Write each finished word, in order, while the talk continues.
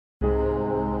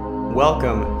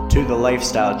Welcome to The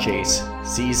Lifestyle Chase,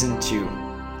 Season 2.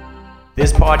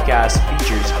 This podcast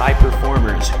features high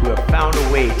performers who have found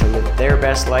a way to live their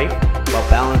best life while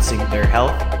balancing their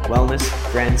health, wellness,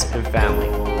 friends, and family.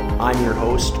 I'm your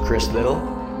host, Chris Liddle.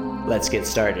 Let's get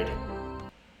started.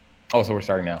 Oh, so we're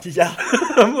starting now. Yeah.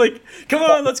 I'm like, come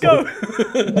on, let's go.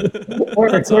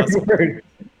 That's awesome.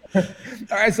 All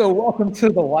right, so welcome to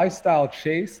The Lifestyle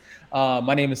Chase.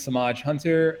 My name is Semaj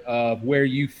Hunter of Where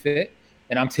You Fit,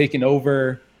 and I'm taking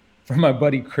over for my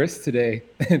buddy Chris today.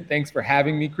 Thanks for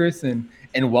having me, Chris, and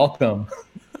welcome.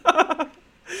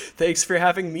 Thanks for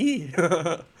having me.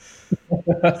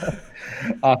 The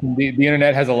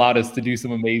internet has allowed us to do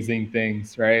some amazing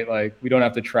things, right? Like, we don't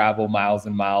have to travel miles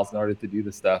and miles in order to do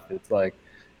this stuff. It's like,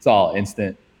 it's all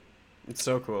instant. It's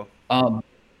so cool.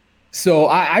 So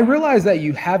I realized that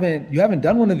you haven't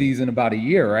done one of these in about a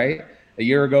year, right? A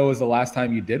year ago was the last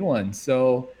time you did one.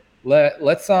 So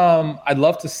let's I'd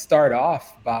love to start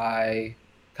off by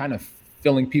kind of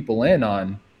filling people in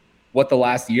on what the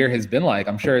last year has been like.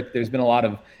 I'm sure there's been a lot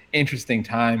of interesting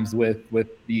times with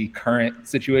the current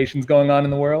situations going on in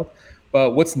the world,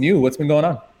 but what's new? What's been going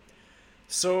on?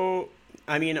 So,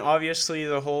 I mean, obviously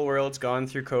the whole world's gone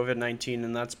through COVID-19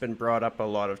 and that's been brought up a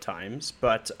lot of times,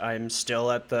 but I'm still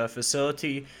at the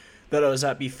facility that I was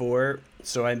at before.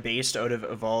 So I'm based out of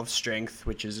Evolve Strength,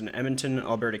 which is in Edmonton,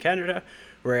 Alberta, Canada,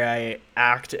 where I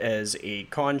act as a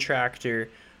contractor,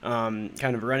 kind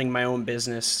of running my own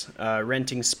business,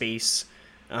 renting space,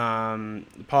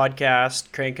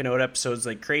 podcast, cranking out episodes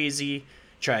like crazy.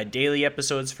 Tried daily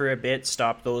episodes for a bit,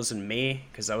 stopped those in May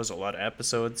because that was a lot of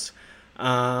episodes.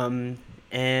 And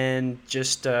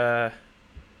just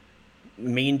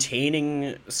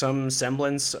maintaining some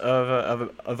semblance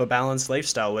of a balanced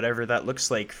lifestyle, whatever that looks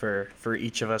like for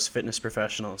each of us fitness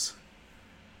professionals.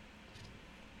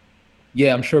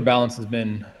 Yeah, I'm sure balance has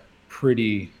been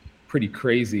pretty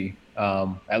crazy.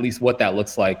 At least what that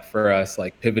looks like for us,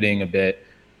 like pivoting a bit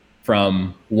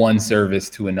from one service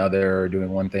to another or doing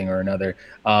one thing or another.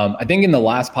 I think in the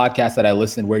last podcast that I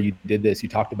listened where you did this, you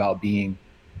talked about being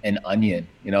an onion,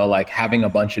 like having a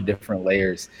bunch of different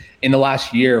layers. In the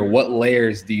last year, what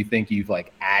layers do you think you've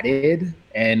like added,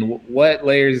 and what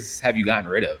layers have you gotten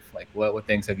rid of? Like what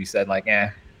things have you said like,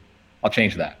 I'll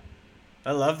change that?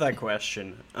 I love that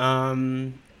question.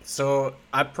 So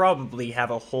I probably have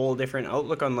a whole different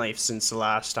outlook on life since the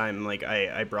last time like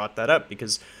I brought that up,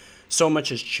 because so much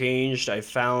has changed. I've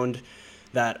found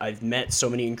that I've met so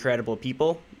many incredible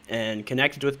people and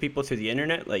connected with people through the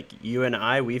internet. Like you and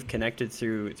I, we've connected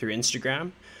through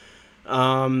Instagram.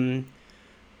 I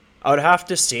would have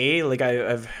to say, like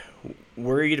I've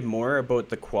worried more about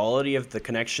the quality of the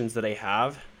connections that I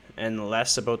have and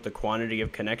less about the quantity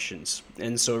of connections.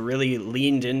 And so really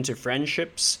leaned into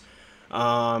friendships,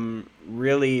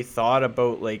 really thought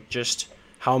about like just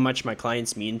how much my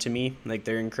clients mean to me. Like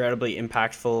they're incredibly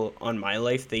impactful on my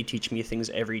life. They teach me things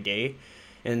every day.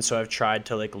 And so I've tried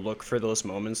to like look for those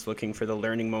moments, looking for the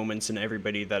learning moments in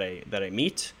everybody that I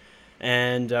meet,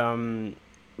 and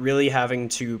really having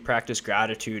to practice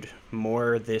gratitude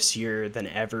more this year than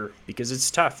ever, because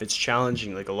it's tough, it's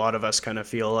challenging. Like a lot of us kind of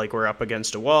feel like we're up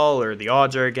against a wall, or the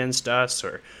odds are against us,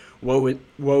 or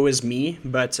woe is me.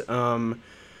 But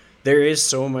there is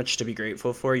so much to be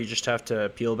grateful for. You just have to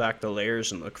peel back the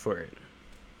layers and look for it.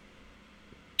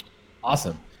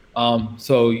 Awesome.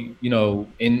 So,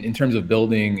 in terms of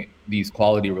building these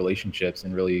quality relationships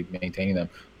and really maintaining them,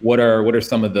 what are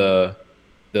some of the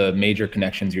major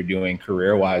connections you're doing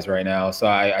career-wise right now? So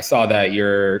I saw that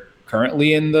you're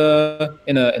currently in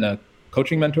a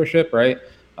coaching mentorship, right?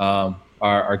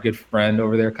 Our good friend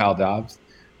over there, Kyle Dobbs,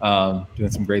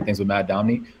 doing some great things with Matt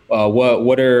Domney.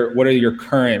 What are your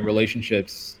current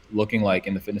relationships looking like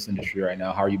in the fitness industry right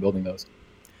now? How are you building those?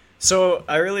 So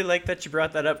I really like that you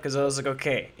brought that up, because I was like,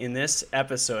 okay, in this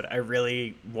episode, I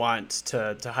really want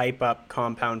to hype up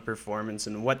compound performance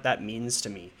and what that means to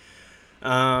me.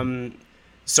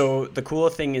 So the cool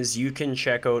thing is you can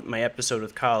check out my episode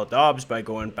with Kyle Dobbs by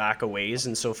going back a ways.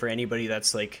 And so for anybody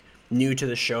that's like new to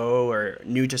the show or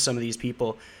new to some of these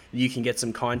people, you can get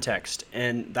some context.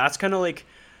 And that's kind of like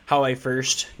how I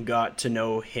first got to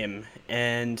know him.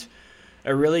 And I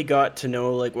really got to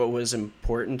know like what was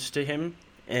important to him,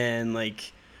 and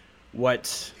like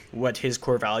what his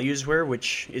core values were,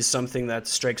 which is something that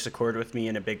strikes a chord with me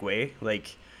in a big way.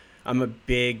 Like I'm a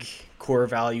big core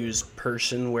values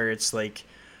person, where it's like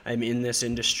I'm in this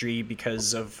industry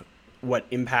because of what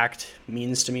impact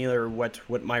means to me, or what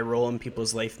my role in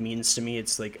people's life means to me.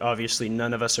 It's like obviously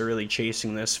none of us are really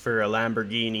chasing this for a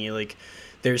Lamborghini. Like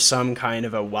there's some kind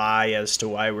of a why as to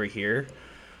why we're here.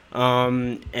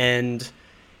 And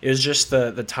it was just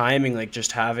the timing, like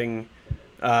just having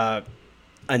uh,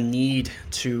 a need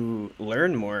to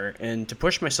learn more and to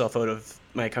push myself out of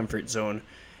my comfort zone.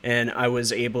 And I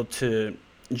was able to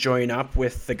join up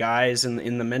with the guys in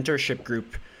the mentorship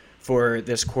group for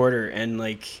this quarter. And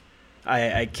like,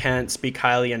 I can't speak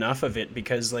highly enough of it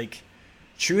because like,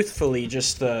 truthfully,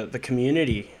 just the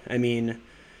community. I mean,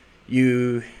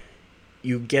 you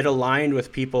you get aligned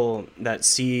with people that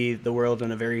see the world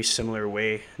in a very similar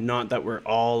way. Not that we're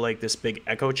all like this big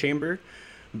echo chamber,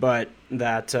 but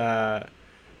that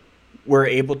we're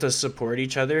able to support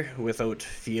each other without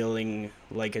feeling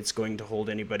like it's going to hold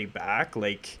anybody back.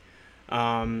 Like,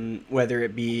 whether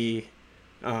it be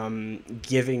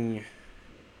giving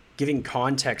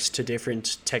context to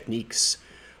different techniques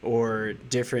or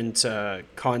different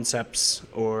concepts,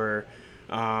 or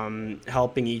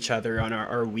helping each other on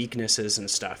our weaknesses and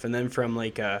stuff. And then from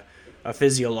like a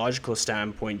physiological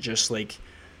standpoint, just like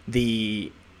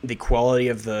the quality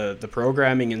of the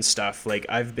programming and stuff, like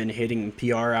I've been hitting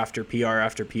PR after PR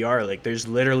after PR. Like there's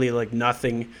literally like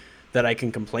nothing that I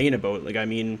can complain about. Like, I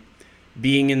mean,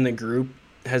 being in the group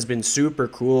has been super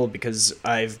cool because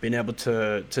I've been able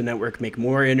to network, make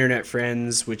more internet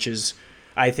friends, which is,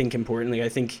 I think, importantly, I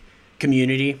think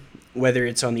community, whether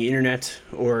it's on the internet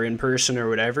or in person or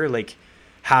whatever, like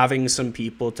having some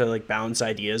people to like bounce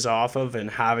ideas off of,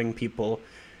 and having people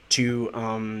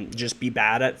to just be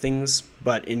bad at things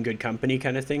but in good company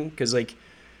kind of thing. Because like,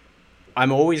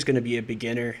 I'm always going to be a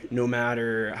beginner no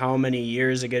matter how many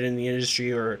years I get in the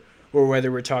industry, or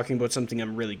whether we're talking about something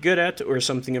I'm really good at or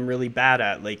something I'm really bad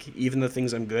at. Like, even the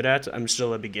things I'm good at, I'm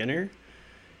still a beginner.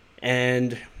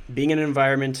 And being in an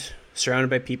environment surrounded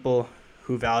by people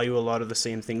who value a lot of the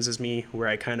same things as me, where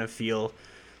I kind of feel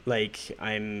like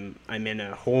I'm in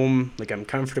a home, like I'm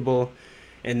comfortable.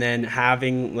 And then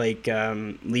having like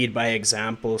lead by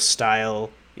example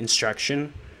style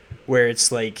instruction, where it's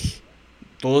like,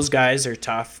 those guys are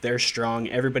tough, they're strong,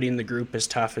 everybody in the group is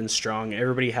tough and strong,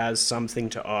 everybody has something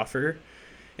to offer,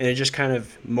 and it just kind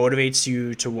of motivates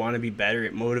you to want to be better.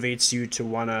 It motivates you to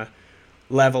want to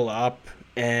level up.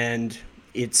 And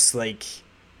it's like,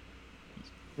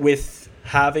 with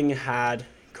having had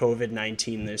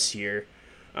COVID-19 this year,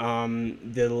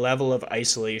 the level of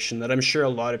isolation that I'm sure a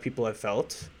lot of people have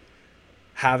felt,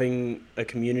 having a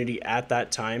community at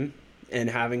that time and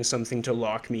having something to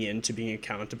lock me into being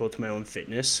accountable to my own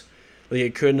fitness, like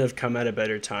it couldn't have come at a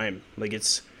better time. Like,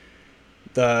 it's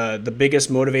the biggest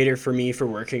motivator for me for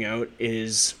working out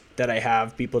is that I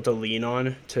have people to lean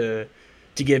on to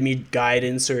give me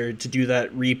guidance, or to do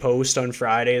that repost on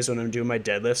Fridays when I'm doing my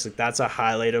deadlifts. Like, that's a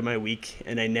highlight of my week,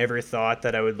 and I never thought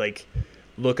that I would like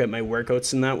look at my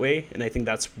workouts in that way. And I think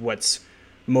that's what's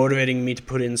motivating me to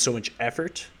put in so much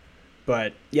effort.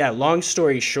 But yeah, long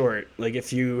story short, like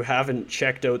if you haven't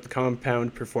checked out the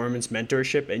Compound Performance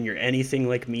Mentorship and you're anything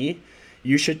like me,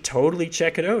 you should totally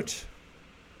check it out.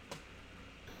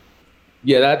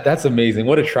 Yeah, that's amazing.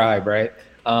 What a tribe, right?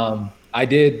 I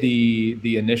did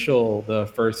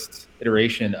the first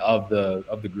iteration of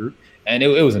the group, and it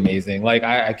was amazing. Like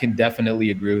I can definitely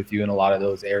agree with you in a lot of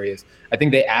those areas. I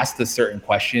think they asked us certain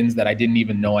questions that I didn't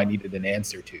even know I needed an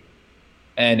answer to,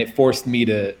 and it forced me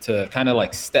to kind of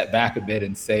like step back a bit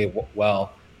and say,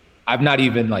 well, I've not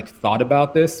even like thought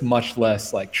about this, much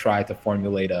less like try to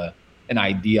formulate an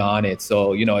idea on it.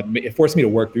 So, it forced me to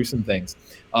work through some things.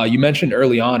 You mentioned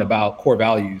early on about core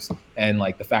values and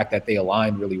like the fact that they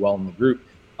aligned really well in the group.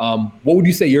 What would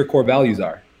you say your core values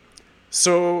are?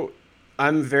 So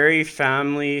I'm very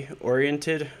family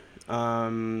oriented,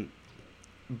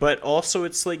 but also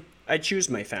it's like I choose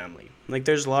my family. Like,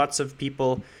 there's lots of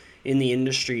people in the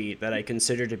industry that I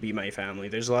consider to be my family.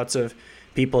 There's lots of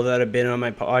people that have been on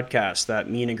my podcast that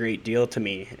mean a great deal to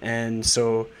me. And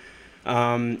so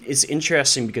it's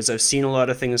interesting because I've seen a lot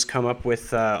of things come up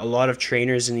with a lot of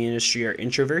trainers in the industry are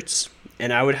introverts.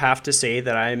 And I would have to say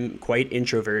that I'm quite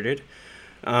introverted.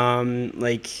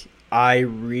 Like, I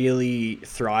really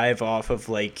thrive off of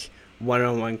like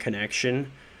one-on-one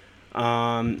connection.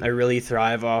 I really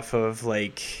thrive off of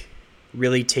like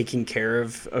really taking care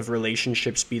of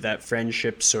relationships, be that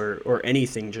friendships or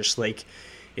anything. Just like,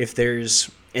 if there's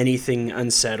anything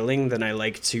unsettling, then I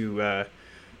like to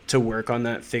work on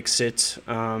that, fix it.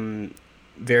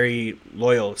 Very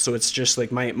loyal. So it's just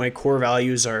like my core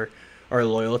values are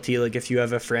loyalty. Like, if you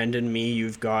have a friend in me,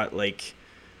 you've got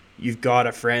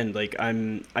a friend. Like,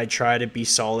 I try to be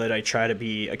solid. I try to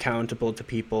be accountable to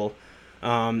people.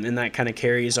 And that kind of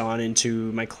carries on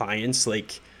into my clients.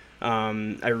 Like,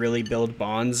 I really build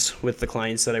bonds with the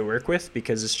clients that I work with,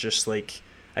 because it's just like,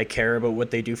 I care about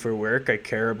what they do for work. I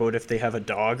care about if they have a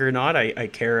dog or not. I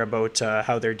care about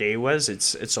how their day was.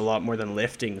 It's a lot more than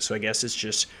lifting. So I guess it's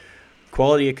just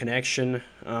quality of connection,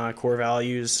 core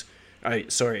values.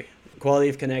 Sorry, quality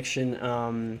of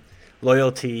connection,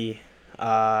 loyalty,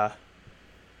 uh,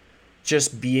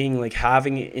 just being like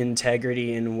having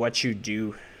integrity in what you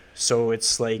do. So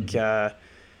it's like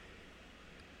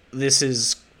this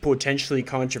is potentially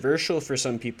controversial for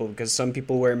some people because some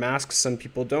people wear masks, some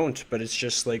people don't. But it's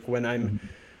just like when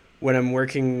I'm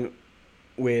working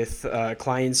with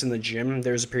clients in the gym,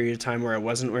 there's a period of time where I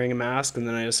wasn't wearing a mask, and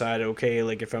then I decided, okay,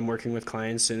 like if I'm working with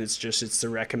clients and it's the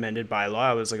recommended by law,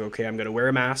 I was like, okay, I'm gonna wear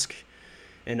a mask,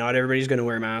 and not everybody's gonna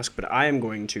wear a mask, but I am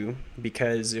going to,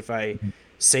 because if I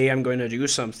say I'm going to do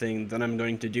something, then I'm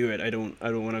going to do it. I don't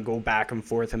want to go back and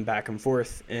forth and back and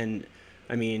forth. And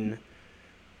I mean,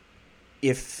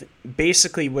 if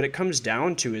basically what it comes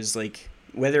down to is like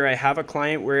whether I have a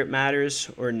client where it matters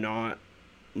or not,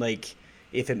 like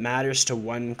if it matters to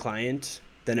one client,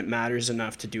 then it matters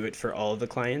enough to do it for all of the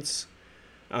clients.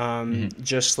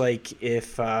 Just like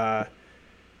if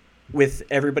with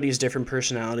everybody's different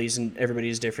personalities and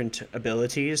everybody's different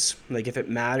abilities, like if it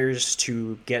matters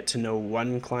to get to know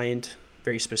one client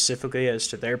very specifically as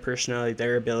to their personality,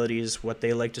 their abilities, what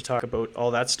they like to talk about, all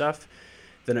that stuff,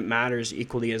 then it matters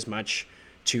equally as much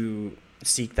to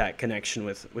seek that connection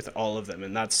with all of them.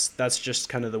 And that's just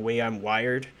kind of the way I'm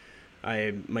wired.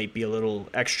 I might be a little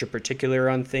extra particular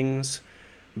on things,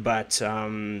 but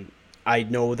I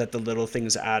know that the little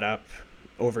things add up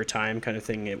over time, kind of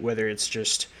thing, whether it's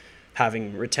just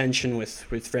having retention with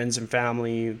friends and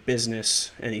family,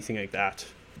 business, anything like that.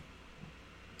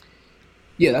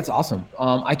 Yeah, that's awesome.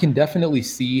 I can definitely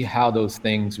see how those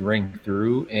things ring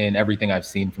through in everything I've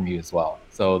seen from you as well.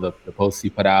 So the posts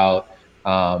you put out,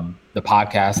 the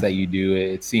podcast that you do,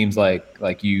 it seems like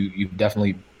you've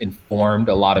definitely informed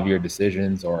a lot of your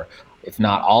decisions, or if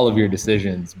not all of your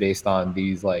decisions, based on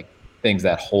these like things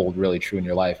that hold really true in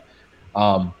your life.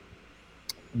 Um,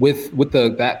 with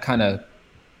that kind of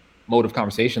mode of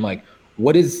conversation, like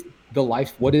what is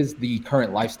the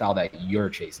current lifestyle that you're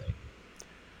chasing?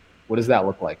 What does that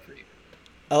look like for you?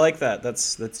 I like that.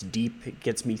 That's deep. It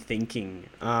gets me thinking.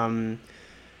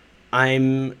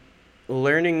 I'm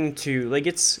learning to like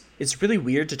it's really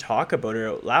weird to talk about it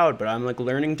out loud, but I'm like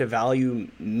learning to value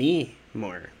me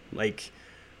more. Like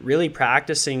really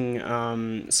practicing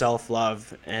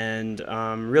self-love and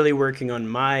really working on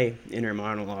my inner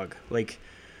monologue. Like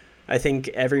I think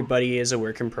everybody is a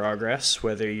work in progress,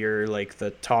 whether you're like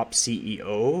the top CEO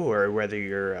or whether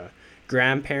you're a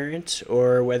grandparent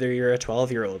or whether you're a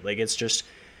 12-year-old. Like it's just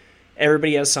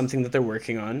everybody has something that they're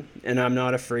working on, and I'm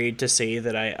not afraid to say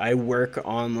that I work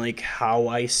on like how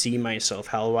I see myself,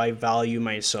 how I value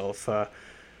myself,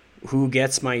 who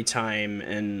gets my time,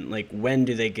 and like when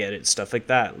do they get it, stuff like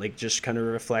that. Like just kind of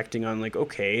reflecting on like,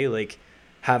 okay, like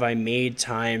have I made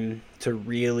time to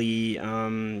really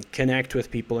connect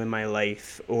with people in my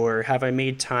life, or have I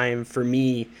made time for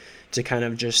me to kind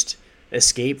of just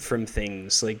escape from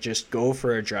things, like just go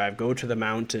for a drive, go to the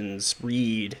mountains,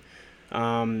 read.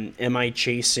 Am I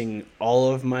chasing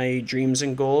all of my dreams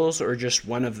and goals or just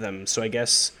one of them? So I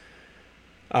guess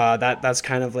that's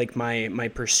kind of like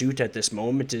my pursuit at this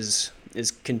moment is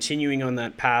continuing on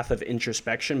that path of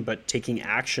introspection, but taking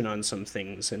action on some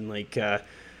things and like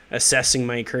assessing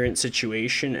my current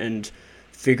situation and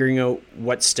figuring out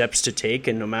what steps to take,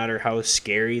 and no matter how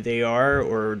scary they are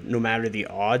or no matter the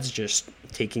odds, just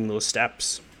taking those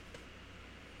steps.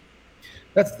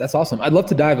 That's awesome. I'd love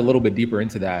to dive a little bit deeper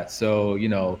into that.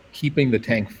 So, keeping the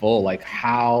tank full, like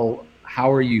how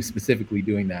are you specifically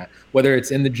doing that? Whether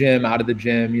it's in the gym, out of the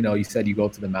gym, you said you go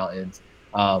to the mountains.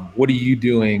 What are you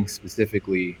doing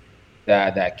specifically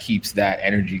that keeps that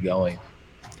energy going?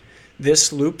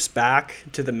 This loops back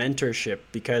to the mentorship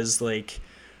because like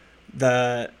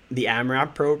the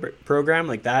AMRAP program,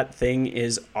 like that thing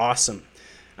is awesome.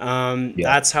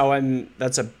 Yeah.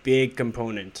 That's a big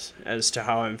component as to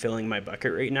how I'm filling my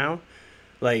bucket right now.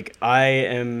 Like I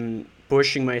am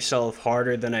pushing myself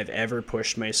harder than I've ever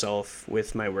pushed myself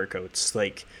with my workouts.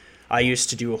 Like I used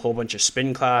to do a whole bunch of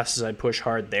spin classes. I'd push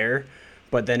hard there,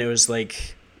 but then it was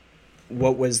like,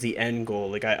 what was the end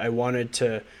goal? Like I wanted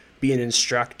to be an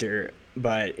instructor,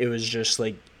 but it was just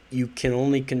like you can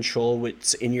only control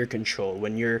what's in your control.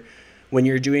 When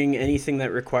you're doing anything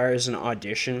that requires an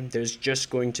audition, there's just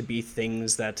going to be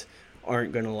things that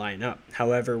aren't going to line up.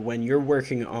 However, when you're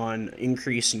working on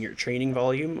increasing your training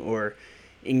volume or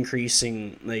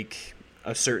increasing like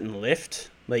a certain lift,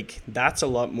 like that's a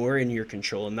lot more in your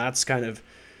control, and that's kind of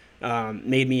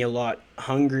made me a lot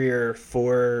hungrier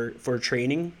for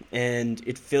training, and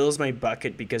it fills my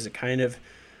bucket because it kind of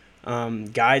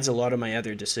guides a lot of my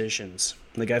other decisions.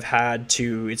 Like I've had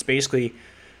to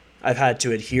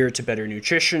adhere to better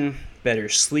nutrition, better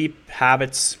sleep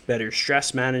habits, better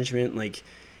stress management. Like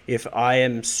if I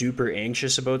am super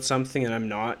anxious about something and I'm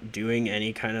not doing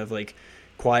any kind of like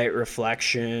quiet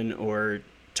reflection or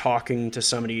talking to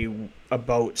somebody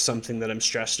about something that I'm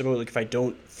stressed about, like if I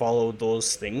don't follow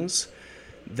those things,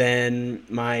 then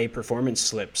my performance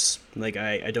slips. Like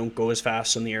I don't go as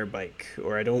fast on the air bike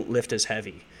or I don't lift as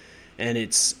heavy. And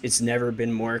it's never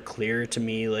been more clear to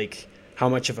me like how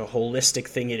much of a holistic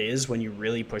thing it is when you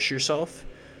really push yourself.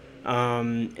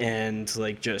 And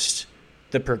like just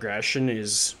the progression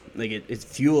is like it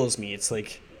fuels me. It's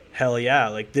like hell yeah,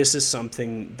 like this is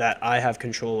something that I have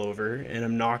control over and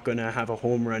I'm not gonna have a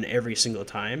home run every single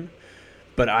time,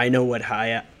 but I know what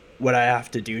I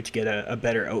have to do to get a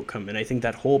better outcome. And I think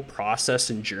that whole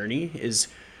process and journey is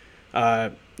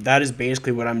that is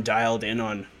basically what I'm dialed in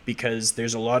on, because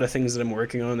there's a lot of things that I'm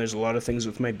working on. There's a lot of things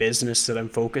with my business that I'm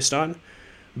focused on.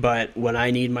 But when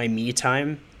I need my me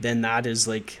time, then that is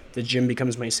like the gym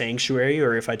becomes my sanctuary.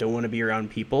 Or if I don't want to be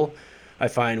around people, I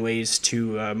find ways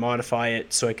to modify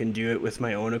it so I can do it with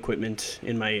my own equipment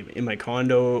in my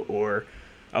condo or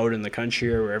out in the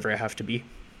country or wherever I have to be.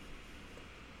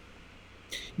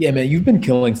 Yeah, man, you've been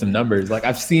killing some numbers. Like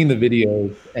I've seen the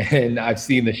videos and I've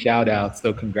seen the shout outs.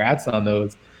 So congrats on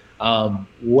those.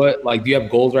 What like do you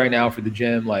have goals right now for the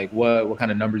gym? Like what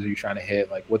kind of numbers are you trying to hit?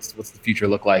 Like what's the future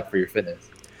look like for your fitness?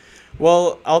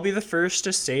 Well, I'll be the first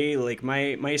to say like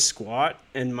my squat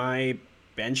and my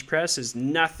bench press is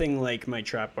nothing like my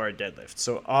trap bar deadlift.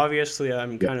 So obviously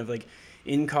I'm Yeah. kind of like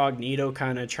incognito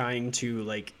kind of trying to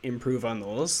like improve on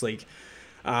those. Like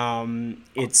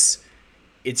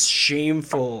it's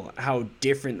shameful how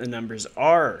different the numbers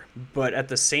are, but at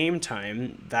the same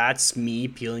time that's me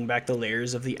peeling back the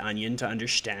layers of the onion to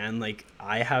understand like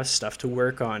I have stuff to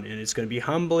work on, and it's going to be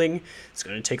humbling. It's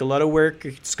going to take a lot of work.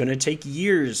 It's going to take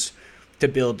years to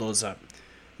build those up,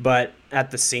 but at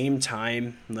the same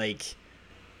time, like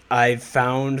I've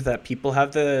found that people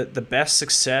have the best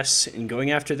success in going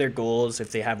after their goals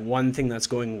if they have one thing that's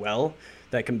going well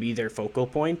that can be their focal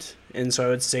point. And so I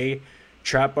would say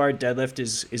trap bar deadlift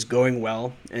is going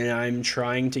well, and I'm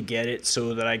trying to get it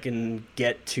so that I can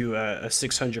get to a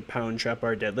 600 pound trap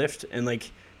bar deadlift. And like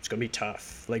it's gonna be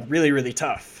tough, like really really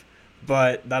tough,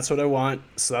 but that's what I want,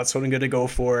 so that's what I'm gonna go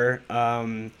for.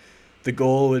 The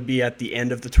goal would be at the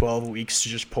end of the 12 weeks to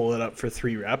just pull it up for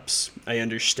 3 reps. I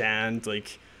understand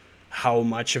like how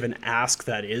much of an ask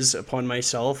that is upon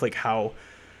myself, like how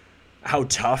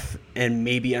tough and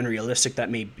maybe unrealistic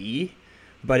that may be.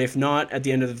 But if not at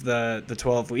the end of the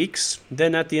 12 weeks,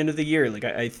 then at the end of the year, like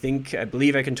I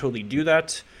believe I can totally do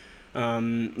that.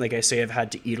 Like I say, I've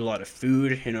had to eat a lot of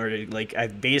food in order, like I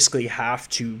basically have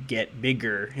to get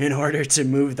bigger in order to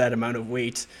move that amount of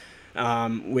weight,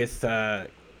 with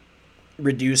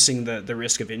reducing the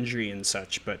risk of injury and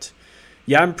such. But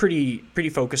yeah, I'm pretty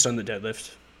focused on the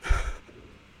deadlift.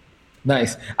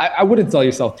 Nice. I wouldn't sell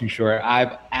yourself too short.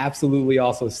 I've absolutely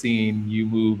also seen you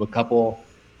move a couple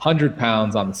 100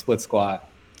 pounds on the split squat.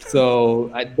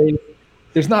 So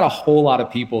there's not a whole lot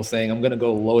of people saying, I'm going to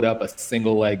go load up a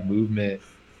single leg movement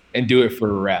and do it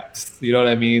for reps. You know what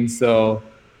I mean? So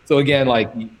again,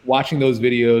 like watching those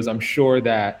videos, I'm sure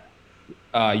that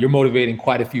you're motivating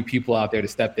quite a few people out there to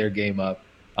step their game up.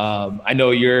 I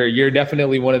know you're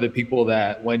definitely one of the people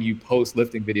that when you post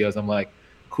lifting videos, I'm like,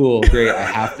 cool, great. I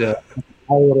have to add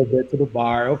a little bit to the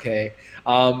bar. Okay.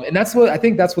 And that's what I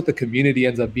think that's what the community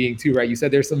ends up being too, right? You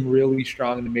said there's some really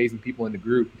strong and amazing people in the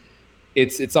group.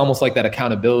 It's almost like that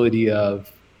accountability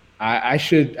of I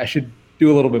should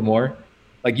do a little bit more.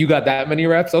 Like you got that many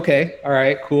reps. Okay. All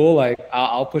right, cool. Like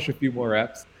I'll push a few more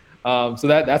reps. So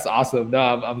that's awesome. No,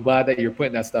 I'm glad that you're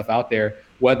putting that stuff out there,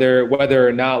 whether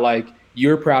or not like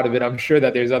you're proud of it. I'm sure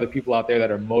that there's other people out there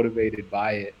that are motivated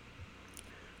by it.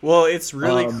 Well, it's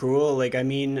really Um, cool. Like, I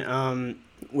mean,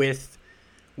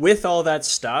 with all that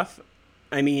stuff,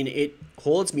 I mean, it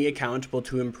holds me accountable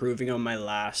to improving on my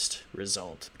last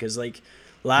result, because like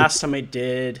last time I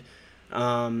did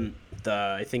the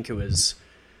I think it was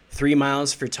 3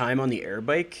 miles for time on the air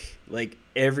bike, like mhm.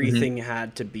 everything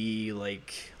had to be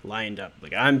like lined up.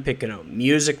 Like I'm picking out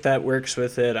music that works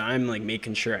with it. I'm like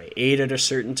making sure I ate at a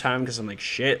certain time, because I'm like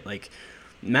shit, like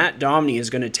Matt Domney is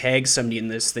going to tag somebody in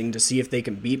this thing to see if they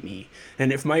can beat me.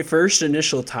 And if my first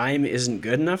initial time isn't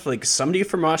good enough, like somebody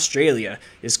from Australia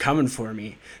is coming for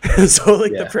me. So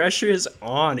like the Yeah. pressure is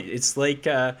on. It's like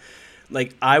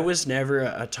I was never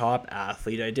a top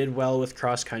athlete. I did well with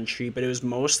cross country, but it was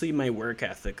mostly my work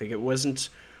ethic. Like it wasn't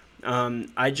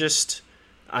I just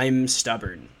I'm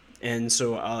stubborn. And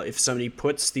so if somebody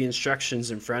puts the instructions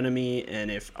in front of me,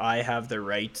 and if I have the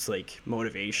right like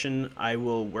motivation, I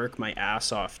will work my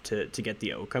ass off to get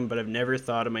the outcome. But I've never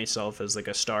thought of myself as like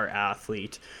a star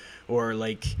athlete or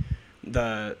like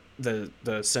the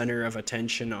center of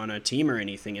attention on a team or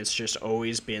anything. It's just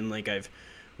always been like I've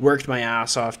worked my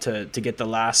ass off to get the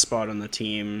last spot on the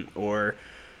team, or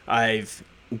I've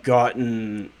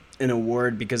gotten an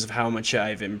award because of how much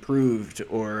I've improved,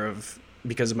 or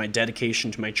because of my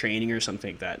dedication to my training or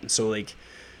something like that. And so like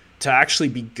to actually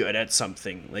be good at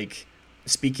something, like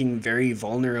speaking very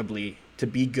vulnerably, to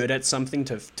be good at something,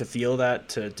 to feel that,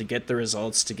 to get the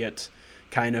results, to get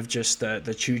kind of just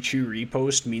the choo-choo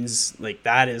repost means like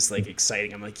that is like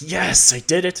exciting. I'm like, yes, I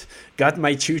did it. Got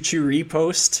my choo-choo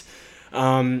repost.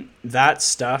 That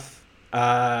stuff,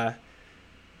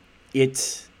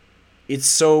 it's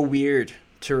so weird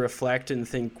to reflect and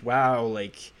think, wow,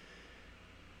 like,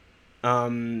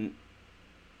 to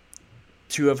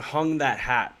have hung that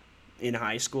hat in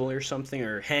high school or something,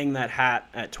 or hang that hat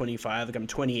at 25, like I'm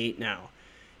 28 now,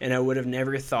 and I would have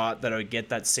never thought that I would get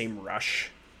that same rush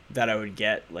that I would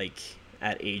get like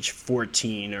at age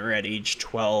 14 or at age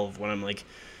 12 when I'm like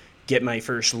get my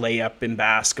first layup in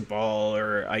basketball,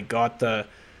 or I got a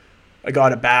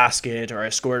basket, or I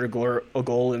scored a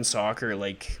goal in soccer.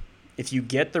 Like if you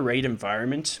get the right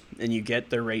environment and you get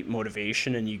the right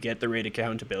motivation and you get the right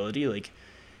accountability, like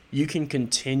you can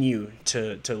continue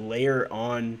to layer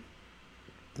on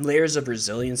layers of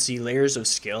resiliency, layers of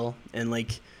skill, and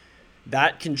like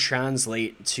that can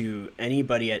translate to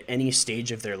anybody at any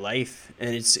stage of their life.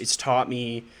 And it's taught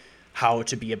me how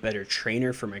to be a better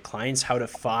trainer for my clients, how to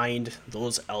find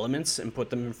those elements and put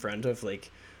them in front of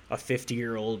like a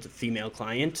 50-year-old female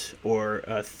client or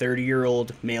a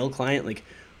 30-year-old male client, like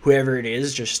whoever it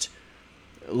is, just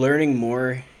learning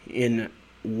more in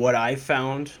what I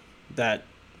found that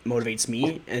motivates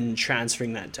me and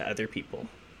transferring that to other people.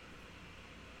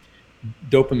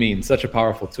 Dopamine, such a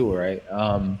powerful tool, right?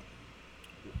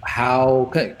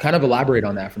 How, kind of elaborate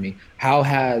on that for me. How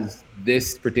has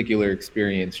this particular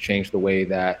experience changed the way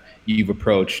that you've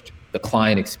approached the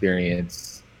client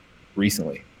experience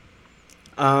recently?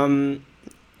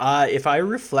 If I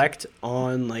reflect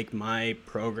on like my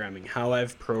programming, how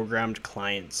I've programmed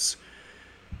clients,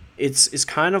 it's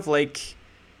kind of like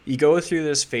you go through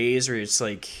this phase where it's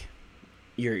like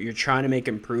you're trying to make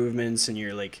improvements and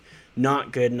you're like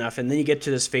not good enough, and then you get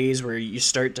to this phase where you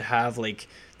start to have like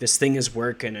this thing is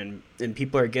working and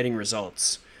people are getting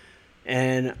results.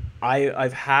 And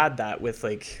I've had that with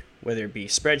like whether it be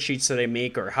spreadsheets that I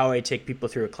make or how I take people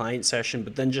through a client session,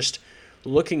 but then just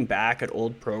looking back at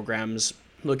old programs,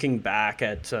 looking back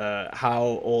at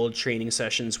how old training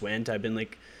sessions went, I've been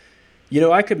like,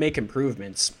 I could make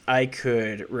improvements. I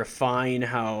could refine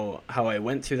how I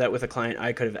went through that with a client.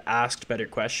 I could have asked better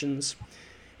questions.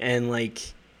 And like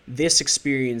this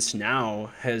experience now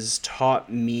has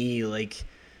taught me like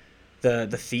the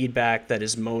feedback that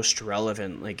is most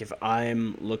relevant. Like if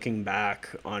I'm looking back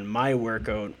on my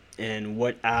workout and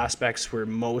what aspects were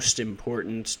most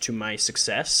important to my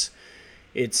success,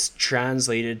 it's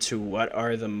translated to what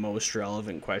are the most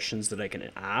relevant questions that I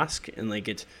can ask, and like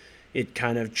it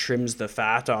kind of trims the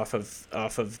fat off of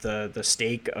the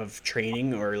steak of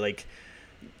training, or like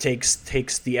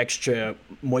takes the extra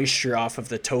moisture off of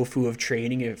the tofu of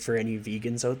training for any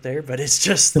vegans out there. But it's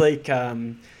just like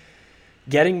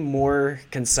getting more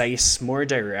concise, more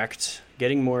direct,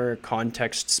 getting more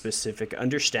context specific,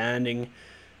 understanding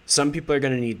some people are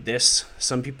going to need this,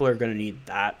 some people are going to need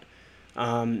that.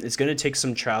 It's going to take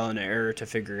some trial and error to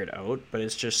figure it out, but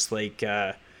it's just like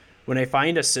when I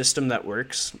find a system that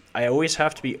works, I always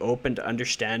have to be open to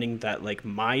understanding that like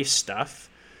my stuff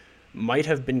might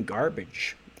have been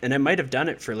garbage, and I might have done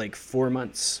it for like 4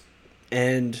 months.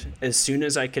 And as soon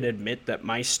as I could admit that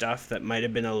my stuff that might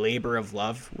have been a labor of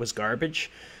love was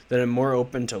garbage, then I'm more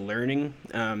open to learning,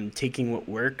 taking what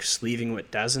works, leaving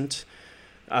what doesn't.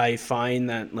 I find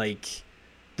that like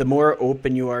the more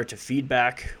open you are to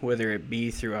feedback, whether it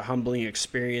be through a humbling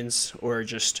experience or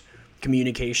just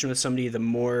communication with somebody, the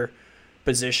more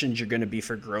positioned you're going to be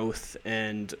for growth.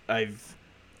 And I've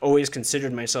always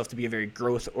considered myself to be a very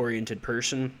growth-oriented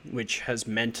person, which has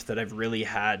meant that I've really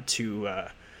had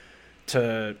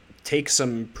to take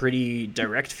some pretty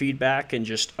direct feedback and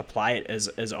just apply it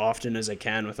as often as I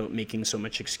can without making so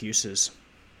much excuses.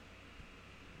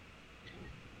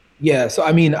 Yeah, so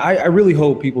I mean, I really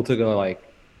hope people took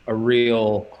a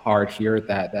real hard hear at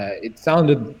that it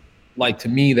sounded like to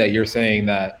me that you're saying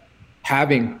that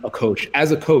having a coach,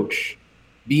 as a coach,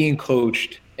 being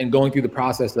coached and going through the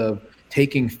process of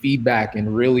taking feedback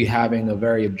and really having a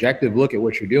very objective look at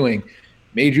what you're doing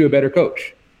made you a better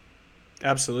coach.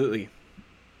 Absolutely.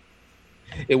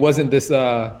 It wasn't this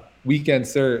weekend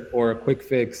cert or a quick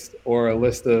fix or a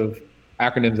list of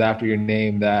acronyms after your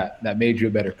name that made you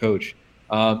a better coach.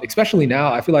 Especially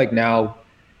now, I feel like now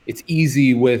it's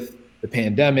easy with the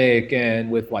pandemic and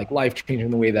with like life changing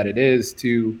the way that it is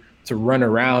to run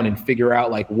around and figure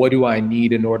out like what do I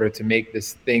need in order to make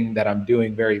this thing that I'm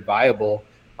doing very viable.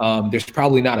 There's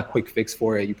probably not a quick fix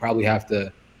for it. You probably have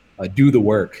to do the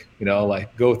work,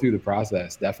 like go through the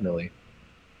process. Definitely.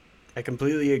 I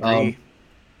completely Um, agree.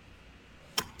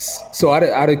 so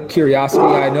out of curiosity,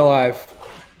 I've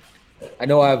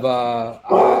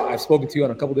spoken to you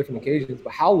on a couple different occasions,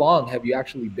 but how long have you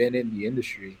actually been in the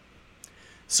industry?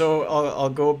 So I'll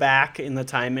go back in the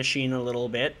time machine a little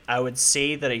bit. I would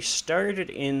say that I started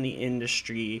in the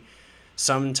industry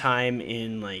sometime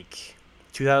in like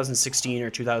 2016 or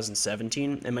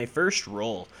 2017, and my first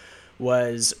role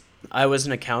was I was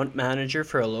an account manager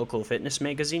for a local fitness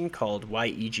magazine called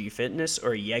YEG Fitness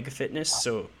or YEG Fitness.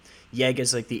 So YEG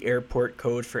is like the airport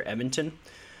code for Edmonton.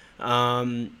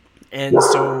 Um, and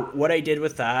so what I did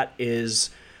with that is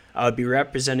I would be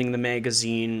representing the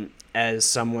magazine as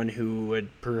someone who would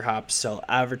perhaps sell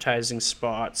advertising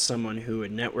spots, someone who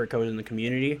would network out in the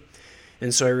community.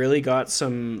 And so I really got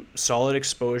some solid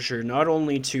exposure not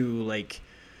only to like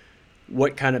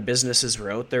what kind of businesses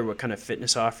were out there, what kind of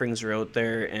fitness offerings were out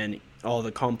there, and all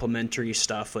the complementary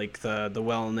stuff like the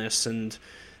wellness and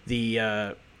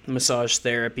the massage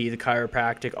therapy, the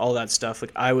chiropractic, all that stuff.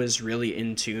 Like I was really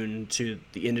in tune to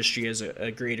the industry as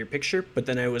a greater picture, but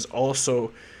then I was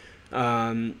also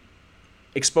um,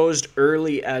 exposed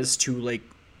early as to like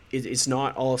it's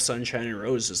not all sunshine and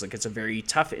roses. Like it's a very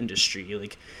tough industry.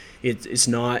 Like it's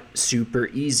not super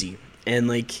easy, and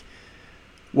like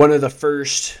one of the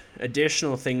first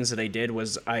additional things that I did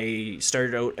was I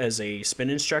started out as a spin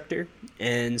instructor,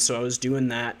 and so I was doing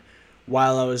that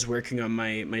while I was working on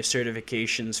my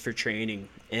certifications for training.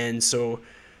 And so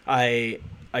I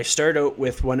I start out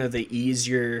with one of the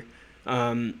easier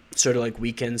sort of like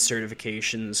weekend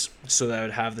certifications so that I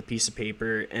would have the piece of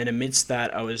paper. And amidst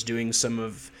that, I was doing some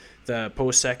of the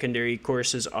post-secondary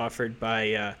courses offered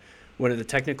by one of the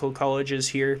technical colleges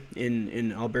here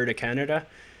in Alberta, Canada.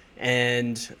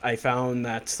 And I found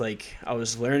that like I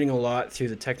was learning a lot through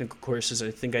the technical courses.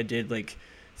 I think I did like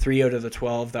 3 out of the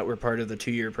 12 that were part of the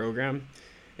 2 year program.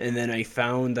 And then I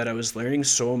found that I was learning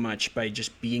so much by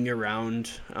just being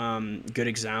around good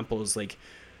examples, like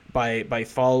by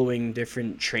following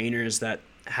different trainers that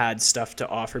had stuff to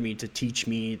offer me, to teach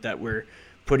me, that were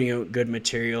putting out good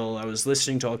material. I was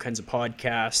listening to all kinds of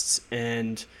podcasts,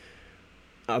 and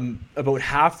about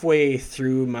halfway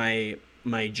through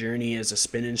my journey as a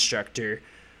spin instructor,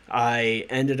 I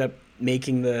ended up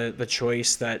making the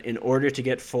choice that in order to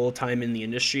get full time in the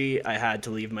industry, I had to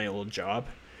leave my old job.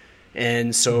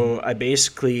 And so I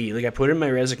basically like I put in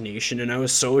my resignation, and I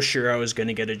was so sure I was going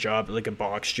to get a job at like a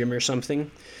box gym or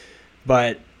something,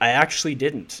 but I actually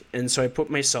didn't. And so I put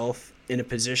myself in a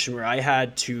position where I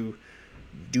had to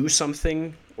do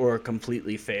something or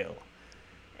completely fail.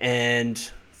 And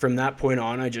from that point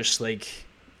on, I just like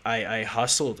I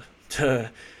hustled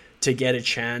to get a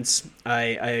chance.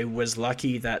 I was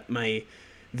lucky that my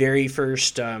very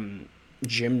first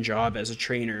gym job as a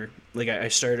trainer, like I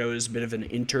started out as a bit of an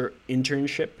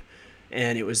internship,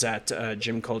 and it was at a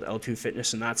gym called L2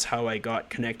 Fitness, and that's how I got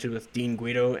connected with Dean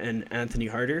Guido and Anthony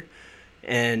Harder.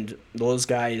 And those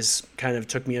guys kind of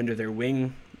took me under their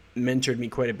wing, mentored me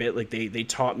quite a bit. Like they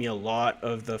taught me a lot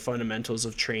of the fundamentals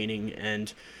of training,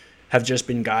 and have just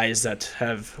been guys that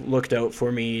have looked out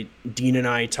for me. Dean and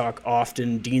I talk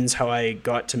often. Dean's how I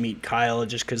got to meet Kyle,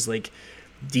 just because like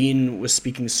Dean was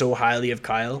speaking so highly of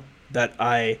Kyle that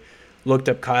I looked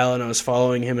up Kyle and I was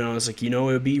following him, and I was like, it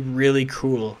would be really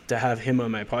cool to have him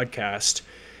on my podcast.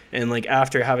 And like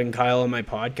after having Kyle on my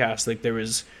podcast, like there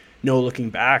was no looking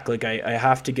back. Like I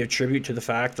have to give tribute to the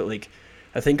fact that like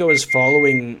I think I was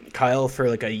following Kyle for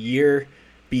like a year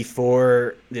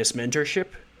before this mentorship,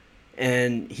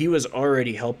 and he was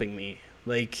already helping me.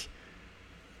 Like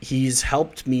he's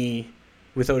helped me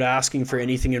without asking for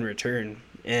anything in return,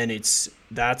 and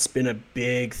that's been a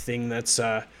big thing that's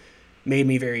made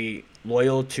me very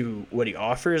loyal to what he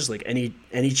offers. Like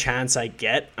any chance I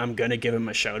get, I'm gonna give him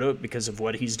a shout out because of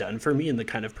what he's done for me and the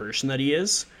kind of person that he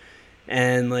is.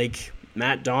 And like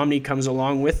Matt Domney comes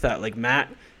along with that. Like Matt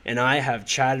and I have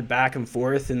chatted back and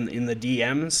forth in the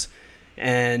DMs,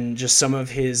 and just some of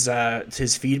his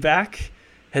feedback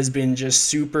has been just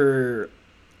super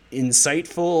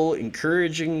insightful,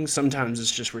 encouraging. Sometimes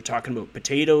it's just we're talking about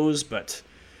potatoes, but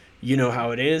you know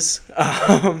how it is.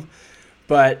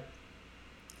 But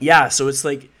yeah, so it's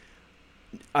like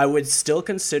I would still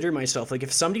consider myself, like,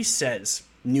 if somebody says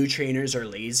new trainers are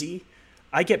lazy,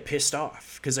 I get pissed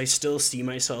off because I still see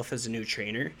myself as a new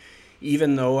trainer,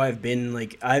 even though I've been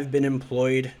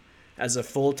employed as a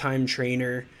full-time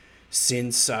trainer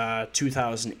since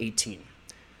 2018.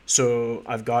 So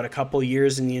I've got a couple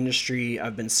years in the industry.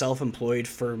 I've been self-employed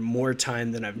for more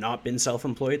time than I've not been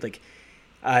self-employed. Like,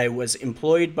 I was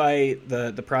employed by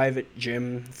the private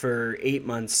gym for 8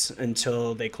 months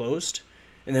until they closed.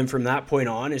 And then from that point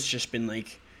on, it's just been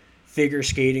like figure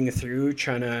skating through,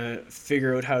 trying to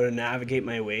figure out how to navigate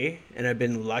my way. And I've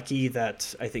been lucky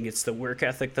that I think it's the work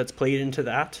ethic that's played into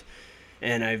that.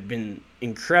 And I've been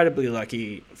incredibly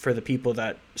lucky for the people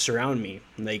that surround me.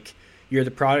 Like, you're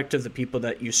the product of the people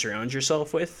that you surround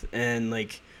yourself with. And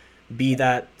like, be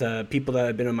that the people that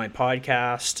have been on my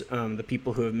podcast, the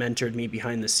people who have mentored me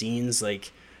behind the scenes.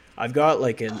 Like, I've got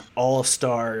like an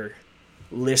all-star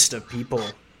list of people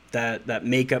that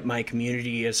make up my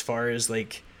community as far as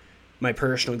like my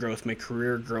personal growth, my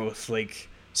career growth. Like,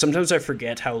 sometimes I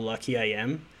forget how lucky I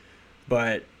am,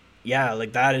 but yeah,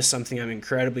 like, that is something I'm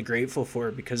incredibly grateful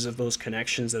for because of those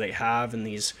connections that I have and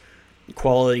these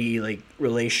quality like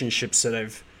relationships that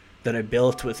I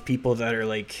built with people that are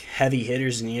like heavy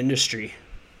hitters in the industry.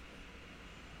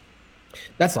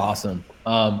 That's awesome.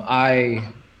 A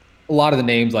lot of the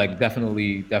names, like,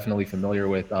 definitely familiar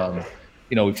with.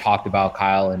 We've talked about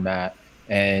Kyle and Matt,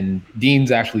 and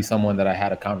Dean's actually someone that I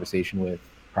had a conversation with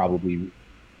probably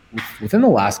within the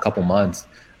last couple months,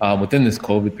 within this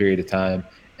COVID period of time.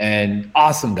 And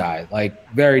awesome guy,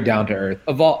 like, very down to earth.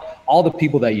 Of all the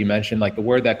people that you mentioned, like, the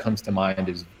word that comes to mind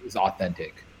is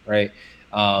authentic, right?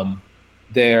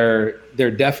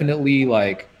 They're definitely,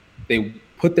 like, they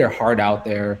put their heart out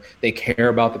there. They care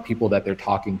about the people that they're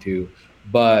talking to,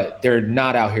 but they're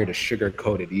not out here to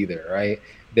sugarcoat it either, right?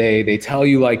 They tell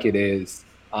you like it is.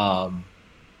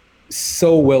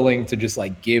 So willing to just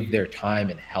like give their time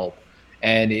and help,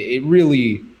 and it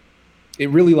really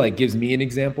like gives me an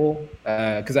example,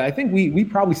 because I think we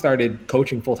probably started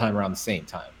coaching full time around the same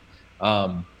time.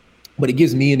 But it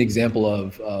gives me an example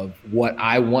of what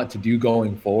I want to do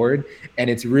going forward. And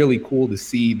it's really cool to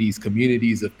see these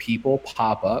communities of people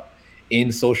pop up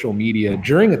in social media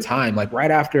during a time, like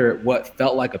right after what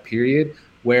felt like a period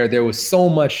where there was so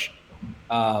much,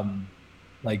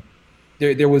 like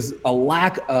there was a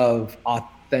lack of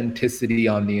authenticity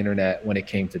on the internet when it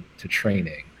came to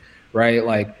training, right?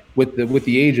 Like with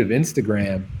the age of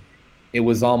Instagram, it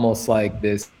was almost like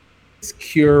this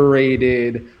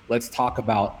curated, let's talk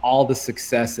about all the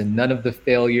success and none of the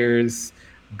failures,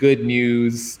 good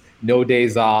news, no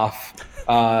days off.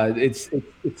 It's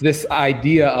this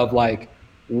idea of like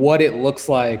what it looks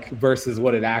like versus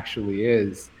what it actually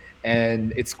is.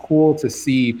 And it's cool to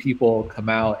see people come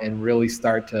out and really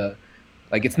start to,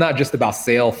 like, it's not just about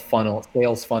sales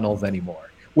funnels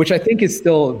anymore, which I think is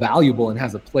still valuable and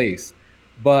has a place,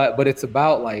 but it's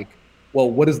about like, well,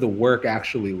 what does the work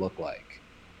actually look like?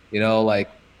 Like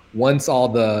once all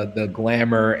the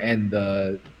glamour and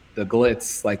the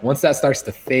glitz, like once that starts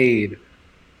to fade,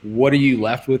 what are you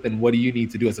left with, and what do you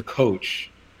need to do as a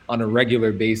coach on a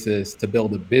regular basis to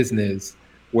build a business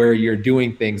where you're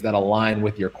doing things that align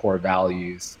with your core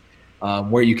values,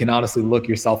 where you can honestly look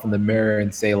yourself in the mirror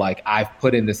and say, like, I've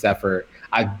put in this effort,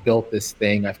 I've built this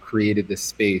thing, I've created this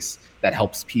space that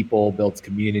helps people, builds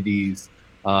communities.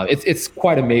 It's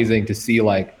quite amazing to see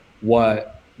like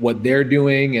what they're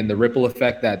doing and the ripple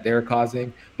effect that they're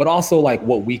causing, but also like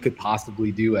what we could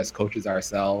possibly do as coaches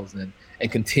ourselves and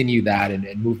continue that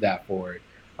and move that forward.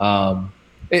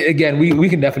 Again, we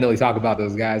can definitely talk about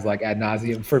those guys like ad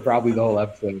nauseum for probably the whole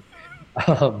episode.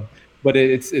 But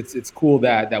it's cool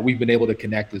that we've been able to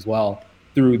connect as well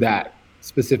through that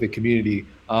specific community.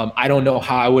 I don't know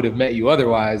how I would have met you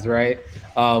otherwise, right?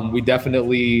 We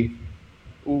definitely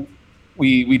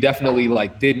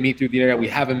like did meet through the internet. We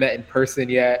haven't met in person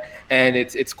yet, and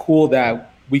it's cool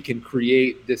that we can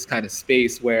create this kind of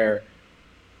space where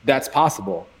that's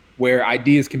possible, where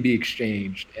ideas can be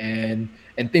exchanged and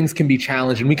things can be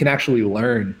challenged, and we can actually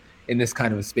learn in this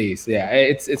kind of a space. Yeah,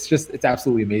 it's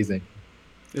absolutely amazing.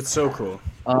 It's so cool.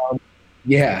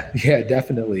 Yeah,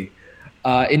 definitely.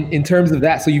 In terms of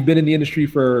that, so you've been in the industry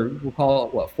for, we'll call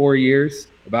it, what, 4 years,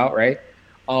 about, right?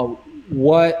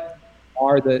 What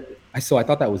are so I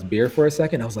thought that was beer for a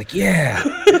second. I was like, yeah.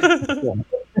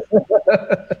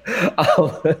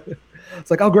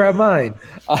 It's like, I'll grab mine.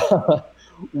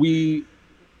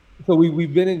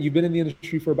 You've been in the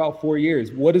industry for about 4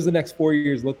 years. What does the next 4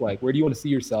 years look like? Where do you want to see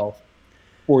yourself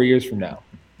 4 years from now?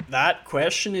 That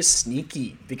question is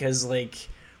sneaky because, like,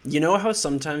 You know how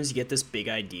sometimes you get this big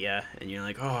idea and you're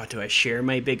like, oh, do I share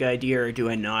my big idea or do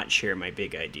I not share my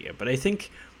big idea? But I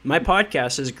think my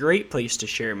podcast is a great place to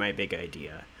share my big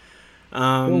idea.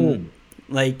 Um, Boom.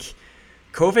 like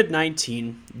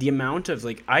COVID-19, the amount of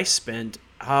like, I spent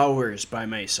hours by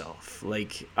myself.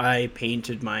 Like, I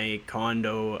painted my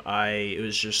condo. It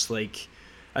was just like,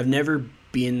 I've never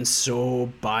been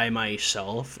so by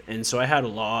myself. And so I had a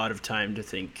lot of time to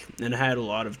think and I had a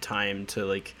lot of time to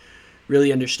like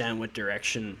really understand what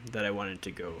direction that I wanted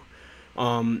to go.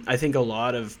 I think a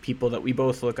lot of people that we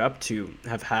both look up to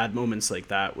have had moments like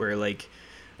that where, like,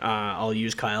 I'll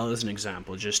use Kyle as an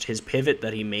example, just his pivot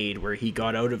that he made where he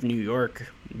got out of New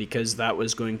York because that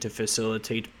was going to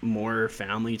facilitate more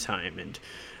family time. And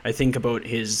I think about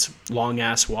his long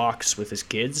ass walks with his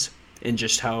kids and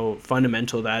just how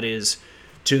fundamental that is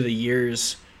to the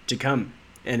years to come,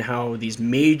 and how these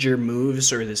major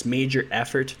moves or this major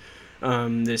effort,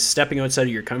 this stepping outside of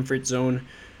your comfort zone,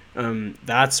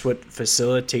 that's what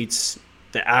facilitates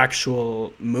the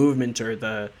actual movement or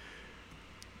the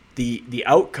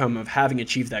outcome of having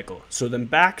achieved that goal. So then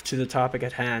back to the topic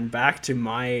at hand, back to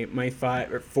my 4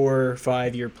 or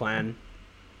 5 year plan.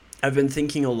 I've been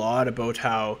thinking a lot about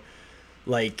how,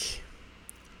 like,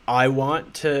 I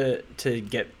want to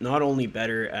get not only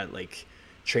better at like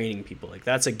training people, like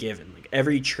that's a given. Like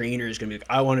every trainer is gonna be like,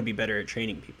 I want to be better at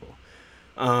training people.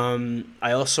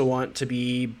 I also want to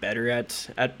be better at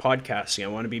podcasting. I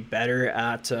want to be better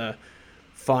at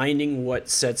finding what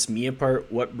sets me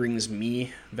apart, what brings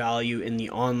me value in the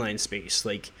online space.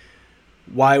 Like,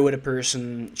 why would a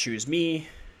person choose me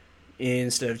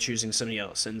instead of choosing somebody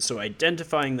else? And so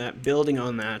identifying that, building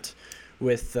on that,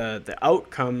 with the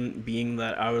outcome being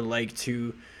that I would like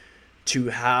to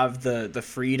have the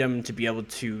freedom to be able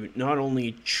to not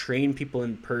only train people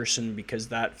in person because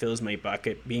that fills my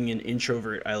bucket. Being an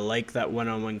introvert, I like that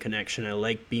one-on-one connection. I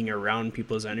like being around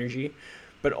people's energy,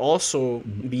 but also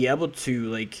be able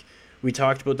to, like, we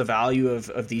talked about the value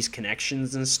of these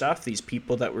connections and stuff, these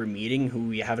people that we're meeting who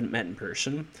we haven't met in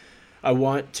person. I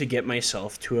want to get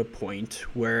myself to a point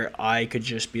where I could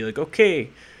just be like, okay,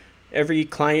 every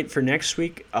client for next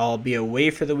week, I'll be away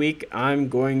for the week. I'm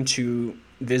going to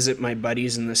visit my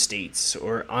buddies in the States,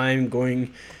 or I'm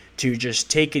going to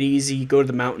just take it easy, go to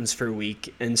the mountains for a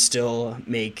week and still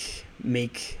make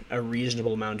a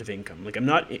reasonable amount of income. Like, I'm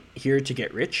not here to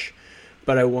get rich,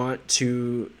 but I want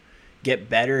to get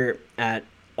better at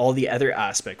all the other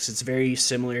aspects. It's very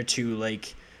similar to,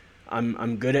 like,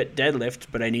 I'm good at deadlift,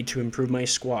 but I need to improve my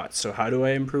squat. So how do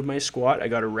I improve my squat? I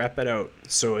got to rep it out.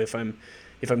 So if I'm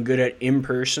good at in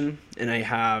person and I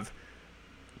have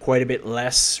quite a bit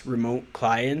less remote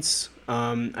clients,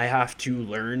 I have to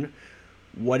learn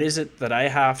what is it that I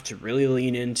have to really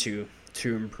lean into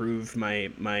to improve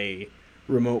my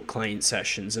remote client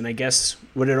sessions. And I guess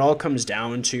what it all comes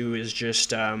down to is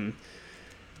just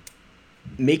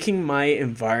making my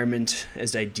environment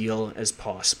as ideal as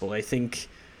possible. I think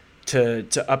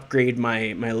to upgrade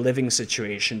my living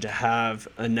situation, to have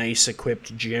a nice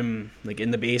equipped gym like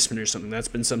in the basement or something, that's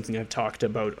been something I've talked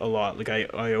about a lot. Like,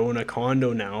 I own a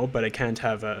condo now, but I can't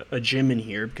have a gym in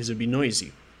here because it'd be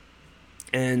noisy.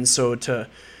 And so to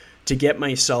get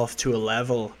myself to a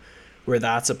level where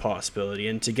that's a possibility,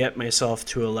 and to get myself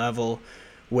to a level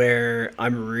where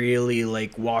I'm really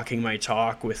like walking my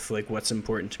talk with like what's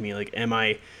important to me. Like, am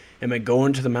I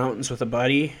going to the mountains with a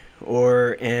buddy,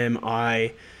 or am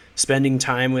I spending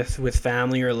time with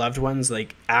family or loved ones,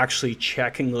 like actually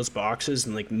checking those boxes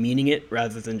and like meaning it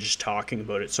rather than just talking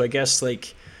about it. So I guess,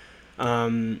 like,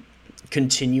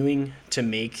 continuing to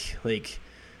make like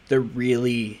the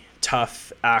really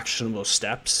tough actionable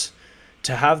steps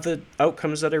to have the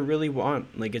outcomes that I really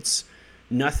want. Like, it's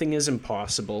nothing is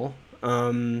impossible.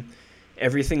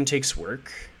 Everything takes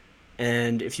work,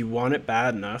 and if you want it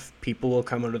bad enough, people will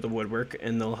come out of the woodwork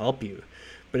and they'll help you.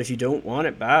 But if you don't want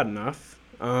it bad enough,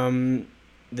 then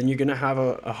you're gonna have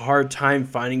a hard time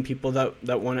finding people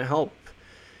that want to help.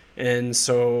 And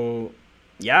so,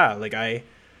 yeah, like, I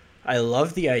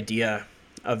love the idea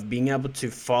of being able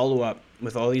to follow up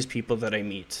with all these people that I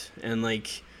meet, and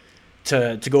like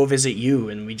to go visit you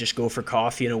and we just go for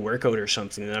coffee and a workout or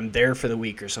something, and I'm there for the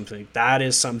week or something. That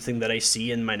is something that I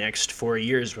see in my next 4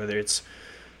 years, whether it's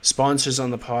sponsors on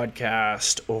the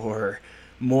podcast or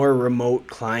more remote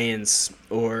clients,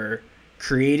 or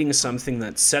creating something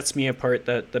that sets me apart,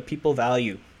 that people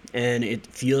value. And it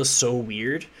feels so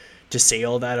weird to say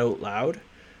all that out loud,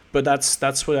 but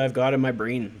that's what I've got in my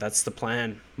brain. That's the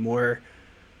plan.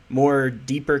 More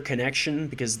deeper connection,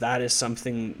 because that is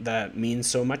something that means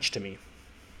so much to me.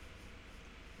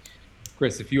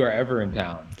 Chris, if you are ever in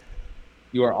town,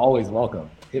 you are always welcome.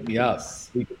 hit me up.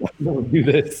 We can do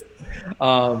this.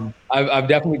 I've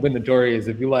definitely been notorious.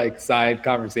 If you like side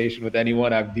conversation with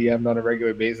anyone I've DM'd on a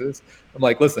regular basis, I'm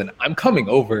like, listen, I'm coming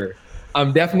over.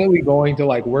 I'm definitely going to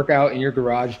like work out in your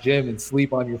garage gym and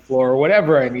sleep on your floor or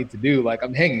whatever I need to do. Like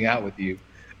I'm hanging out with you.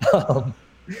 Um,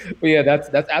 but yeah,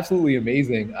 that's absolutely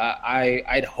amazing.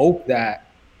 I'd hope that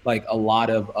like a lot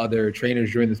of other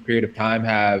trainers during this period of time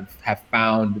have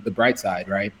found the bright side,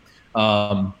 right?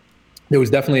 Um, there was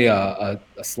definitely a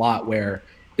slot where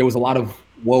there was a lot of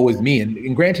woe is me,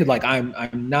 and granted, like I'm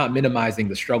not minimizing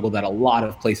the struggle that a lot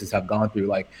of places have gone through.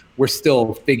 Like we're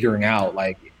still figuring out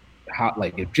like how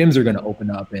like if gyms are going to open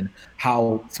up and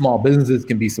how small businesses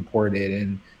can be supported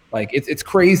and like it's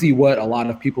crazy what a lot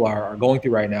of people are going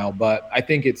through right now. But I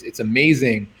think it's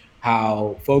amazing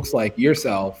how folks like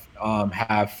yourself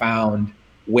have found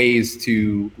ways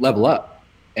to level up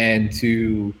and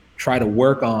to try to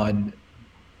work on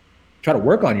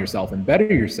yourself and better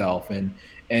yourself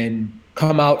and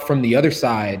come out from the other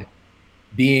side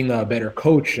being a better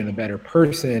coach and a better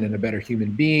person and a better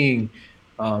human being.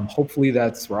 Hopefully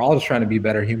we're all just trying to be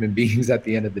better human beings at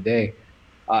the end of the day.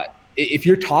 If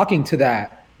you're talking to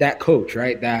that coach,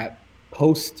 right, that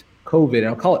post COVID, and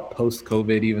I'll call it post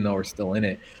COVID, even though we're still in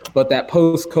it, but that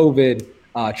post COVID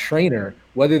trainer,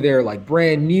 whether they're like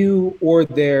brand new or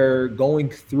they're going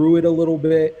through it a little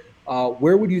bit,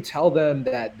 where would you tell them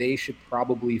that they should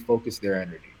probably focus their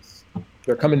energies?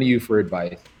 They're coming to you for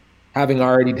advice. Having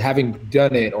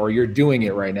done it or you're doing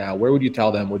it right now, where would you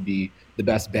tell them would be the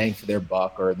best bang for their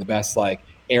buck or the best like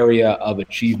area of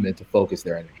achievement to focus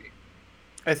their energy?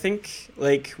 I think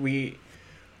like we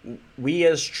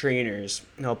as trainers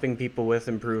helping people with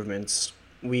improvements,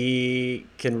 we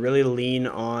can really lean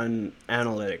on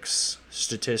analytics,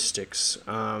 statistics,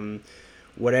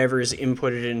 whatever is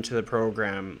inputted into the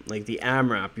program, like the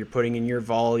AMRAP, you're putting in your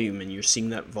volume and you're seeing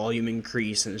that volume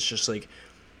increase, and it's just like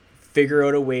figure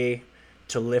out a way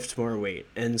to lift more weight.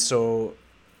 And so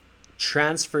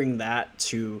transferring that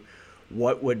to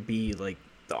what would be like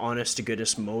the honest to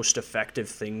goodness most effective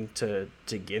thing to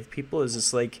give people is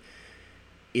it's like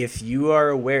if you are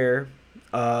aware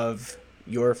of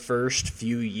your first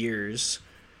few years,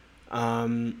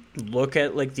 look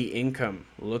at like the income,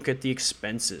 look at the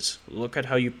expenses, look at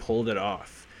how you pulled it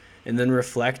off, and then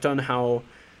reflect on how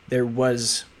there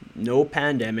was no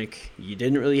pandemic, you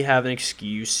didn't really have an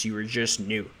excuse, you were just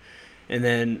new. And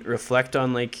then reflect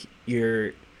on like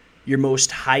your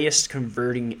most highest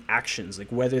converting actions, like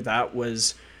whether that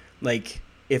was like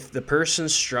if the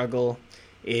person's struggle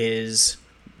is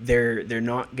they're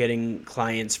not getting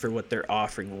clients for what they're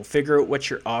offering. Well, figure out what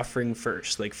you're offering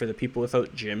first. Like for the people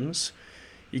without gyms,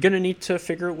 you're going to need to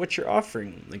figure out what you're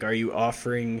offering. Like, are you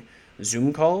offering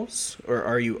Zoom calls or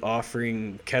are you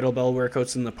offering kettlebell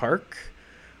workouts in the park?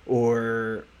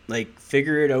 Or like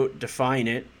figure it out, define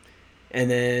it,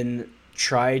 and then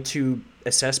try to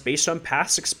assess based on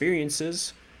past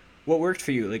experiences what worked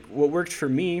for you. Like what worked for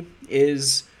me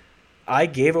is I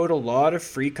gave out a lot of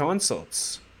free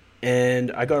consults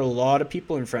and I got a lot of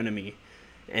people in front of me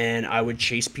and I would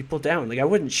chase people down. Like I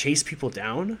wouldn't chase people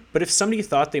down, but if somebody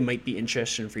thought they might be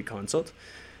interested in free consult,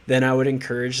 then I would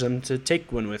encourage them to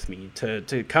take one with me,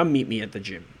 to come meet me at the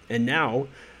gym. And now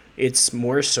it's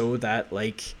more so that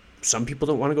like some people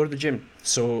don't want to go to the gym.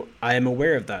 So I am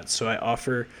aware of that. So I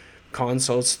offer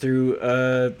consults through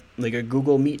like a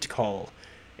Google Meet call,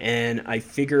 and I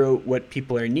figure out what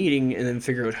people are needing and then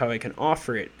figure out how I can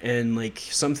offer it. And like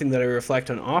something that I reflect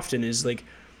on often is like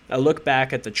I look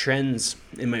back at the trends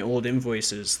in my old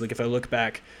invoices. Like if I look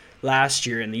back last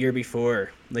year and the year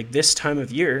before, like this time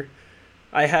of year,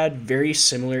 I had very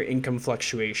similar income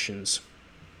fluctuations.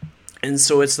 And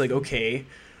so it's like, okay,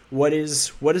 what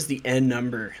is the end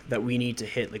number that we need to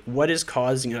hit? Like what is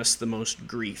causing us the most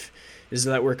grief? Is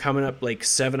that we're coming up like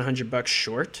 $700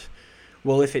 short?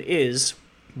 Well, if it is,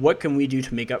 what can we do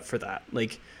to make up for that?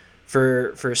 Like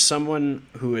for someone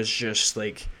who is just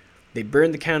like they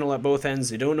burn the candle at both ends,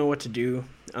 they don't know what to do.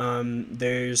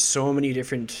 There's so many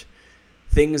different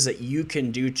things that you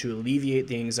can do to alleviate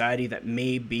the anxiety that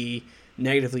may be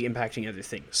negatively impacting other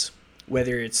things.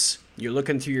 Whether it's you're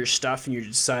looking through your stuff and you're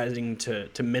deciding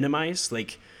to minimize,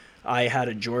 like I had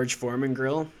a George Foreman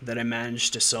grill that I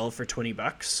managed to sell for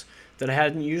 $20 that I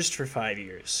hadn't used for 5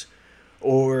 years.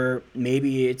 Or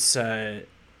maybe it's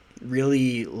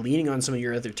really leaning on some of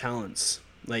your other talents.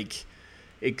 Like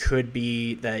it could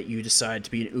be that you decide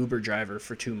to be an Uber driver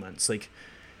for 2 months. Like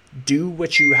do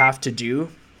what you have to do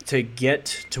to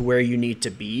get to where you need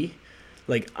to be.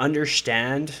 Like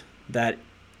understand that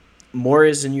more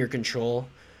is in your control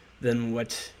than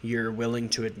what you're willing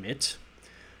to admit.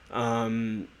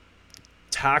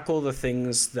 tackle the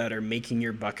things that are making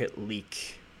your bucket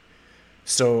leak.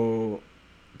 So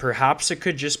perhaps it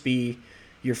could just be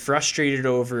you're frustrated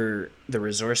over the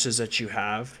resources that you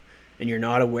have, and you're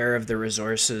not aware of the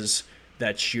resources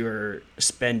that you're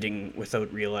spending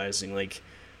without realizing. Like,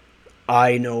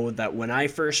 I know that when I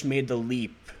first made the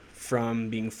leap from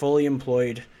being fully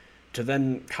employed to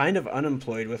then kind of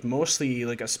unemployed with mostly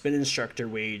like a spin instructor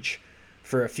wage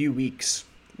for a few weeks,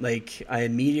 like I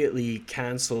immediately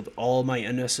canceled all my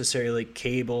unnecessary like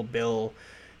cable bill,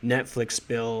 Netflix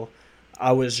bill.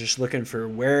 I was just looking for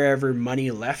wherever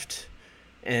money left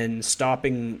and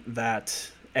stopping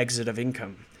that exit of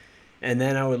income. And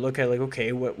then I would look at like,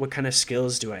 okay, what kind of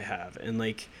skills do I have? And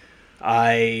like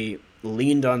I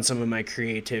leaned on some of my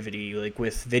creativity, like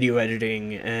with video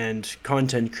editing and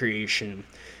content creation.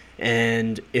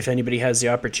 And if anybody has the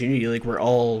opportunity, like we're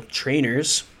all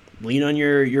trainers, lean on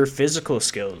your physical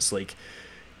skills. Like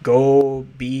go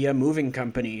be a moving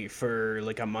company for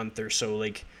like a month or so.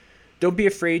 Like don't be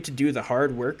afraid to do the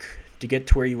hard work to get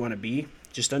to where you want to be.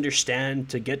 Just understand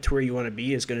to get to where you want to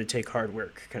be is going to take hard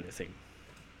work, kind of thing.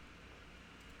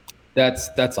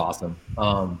 That's awesome.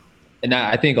 And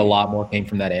I think a lot more came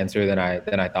from that answer than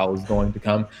I thought was going to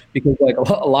come, because like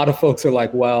a lot of folks are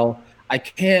like, well, I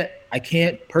can't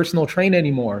personal train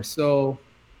anymore, so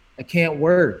I can't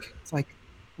work. It's like,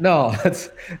 no, that's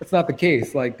not the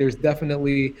case. Like there's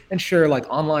definitely, and sure, like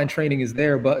online training is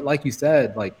there, but like you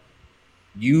said, like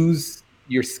use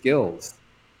your skills,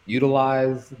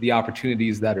 utilize the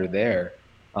opportunities that are there.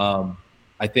 Um,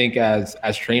 I think as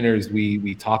trainers,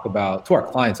 we talk about to our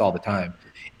clients all the time.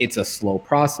 It's a slow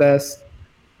process.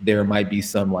 There might be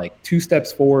some like 2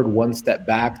 steps forward, 1 step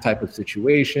back type of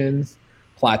situations.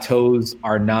 Plateaus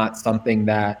are not something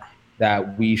that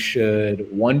we should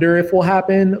wonder if will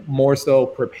happen. More so,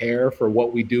 prepare for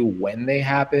what we do when they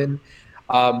happen.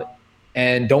 Um,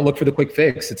 and don't look for the quick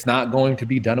fix. It's not going to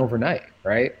be done overnight,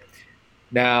 right?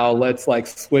 Now let's like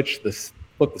flip the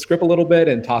script a little bit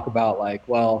and talk about like,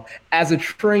 well, as a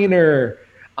trainer,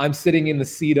 I'm sitting in the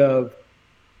seat of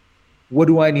what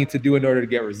do I need to do in order to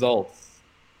get results?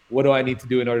 What do I need to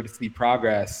do in order to see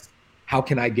progress? How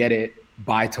can I get it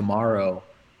by tomorrow?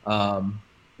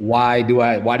 Why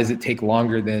does it take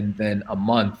longer than a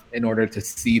month in order to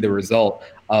see the result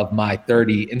of my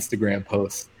 30 Instagram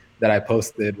posts that I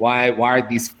posted? Why are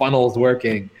these funnels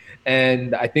working?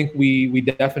 And I think we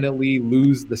definitely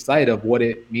lose the sight of what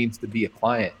it means to be a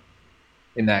client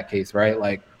in that case, right?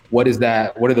 Like, what is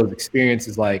that? What are those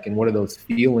experiences like? And what are those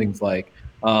feelings like?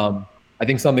 I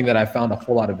think something that I found a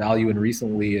whole lot of value in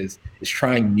recently is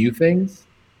trying new things.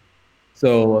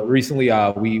 So recently,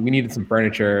 we needed some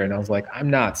furniture, and I was like, I'm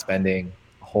not spending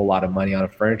a whole lot of money on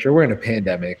furniture. We're in a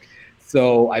pandemic,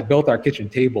 so I built our kitchen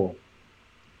table,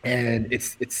 and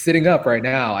it's sitting up right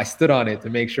now. I stood on it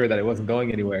to make sure that it wasn't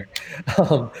going anywhere.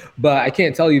 But I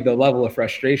can't tell you the level of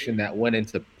frustration that went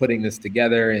into putting this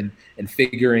together and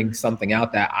figuring something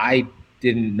out that I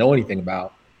didn't know anything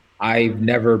about. I've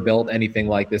never built anything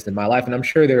like this in my life, and I'm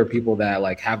sure there are people that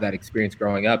like have that experience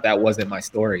growing up. That wasn't my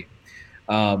story.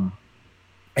 Um,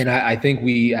 and I think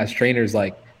we as trainers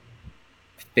like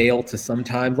fail to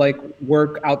sometimes like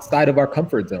work outside of our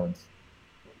comfort zones.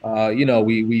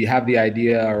 We have the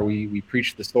idea, or we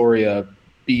preach the story of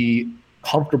be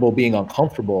comfortable being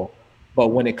uncomfortable. But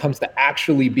when it comes to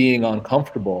actually being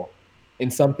uncomfortable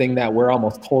in something that we're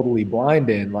almost totally blind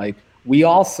in, like we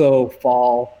also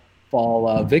fall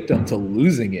victim to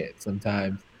losing it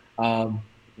sometimes.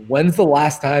 When's the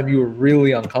last time you were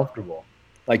really uncomfortable?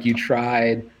 Like you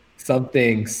tried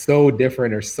something so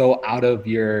different or so out of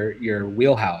your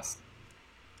wheelhouse?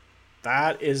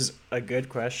 That is a good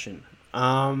question.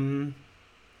 Um,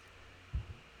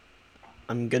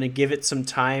 I'm gonna give it some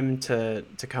time to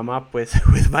come up with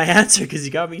with my answer because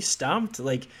you got me stumped.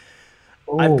 Like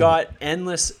I've Oh, got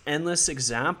endless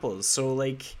examples. So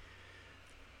like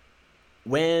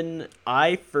when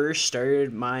I first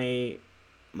started my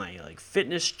like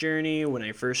fitness journey, when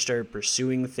I first started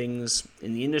pursuing things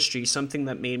in the industry, something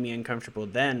that made me uncomfortable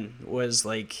then was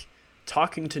like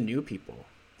talking to new people.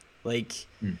 Like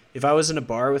mm, if I was in a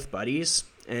bar with buddies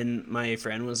and my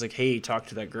friend was like, "Hey, talk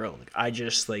to that girl," like I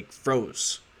just like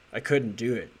froze. I couldn't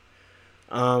do it.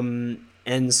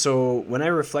 And so when I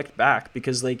reflect back,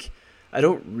 because like I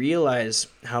don't realize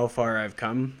how far I've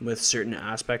come with certain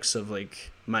aspects of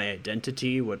like my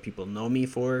identity, what people know me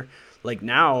for. Like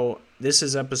now, this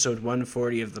is episode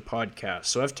 140 of the podcast.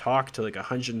 So I've talked to like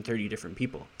 130 different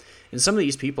people. And some of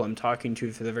these people I'm talking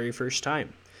to for the very first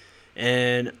time.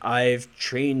 And I've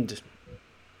trained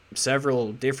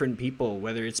several different people,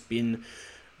 whether it's been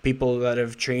people that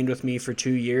have trained with me for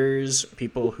 2 years,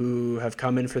 people who have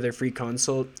come in for their free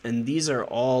consult, and these are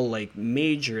all like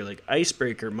major like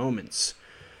icebreaker moments.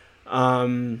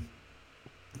 Um,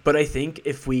 but I think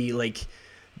if we like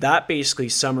that basically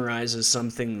summarizes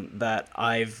something that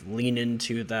I've leaned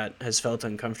into that has felt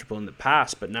uncomfortable in the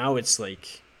past, but now it's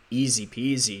like easy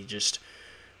peasy. Just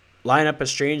line up a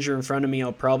stranger in front of me.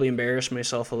 I'll probably embarrass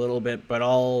myself a little bit, but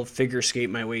I'll figure skate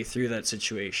my way through that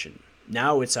situation.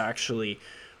 Now it's actually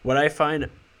what I find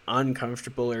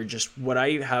uncomfortable, or just what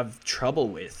I have trouble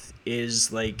with,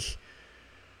 is like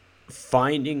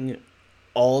finding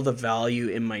all the value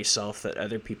in myself that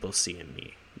other people see in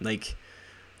me. Like,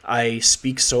 I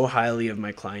speak so highly of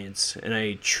my clients, and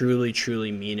I truly,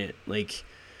 truly mean it. Like,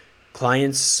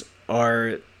 clients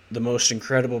are the most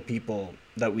incredible people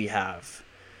that we have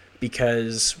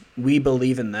because we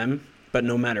believe in them, but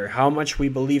no matter how much we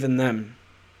believe in them,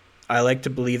 I like to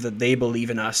believe that they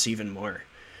believe in us even more.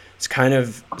 It's kind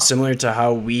of similar to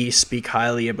how we speak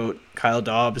highly about Kyle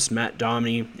Dobbs, Matt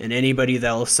Dominey, and anybody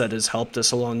else that has helped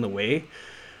us along the way.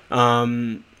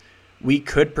 We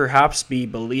could perhaps be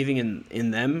believing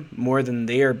in them more than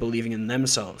they are believing in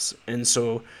themselves. And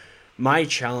so my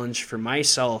challenge for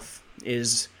myself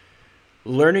is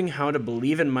learning how to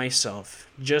believe in myself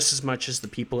just as much as the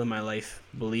people in my life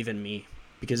believe in me,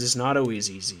 because it's not always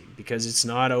easy, because it's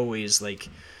not always like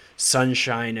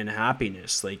sunshine and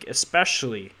happiness, like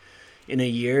especially in a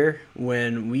year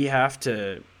when we have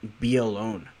to be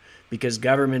alone because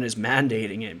government is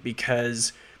mandating it,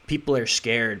 because people are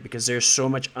scared, because there's so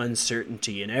much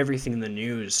uncertainty and everything in the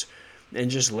news. And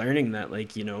just learning that,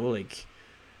 like, you know, like,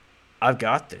 I've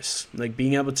got this, like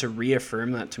being able to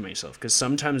reaffirm that to myself, because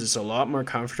sometimes it's a lot more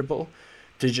comfortable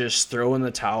to just throw in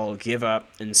the towel, give up,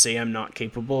 and say I'm not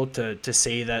capable, to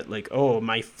say that, like, oh,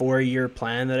 my 4-year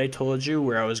plan that I told you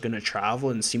where I was going to travel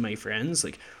and see my friends,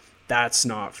 like, that's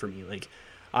not for me. Like,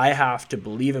 I have to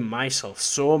believe in myself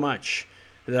so much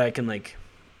that I can, like,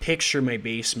 picture my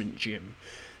basement gym,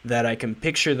 that I can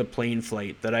picture the plane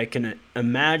flight, that I can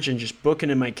imagine just booking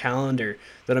in my calendar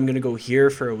that I'm going to go here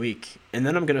for a week, and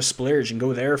then I'm going to splurge and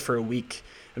go there for a week.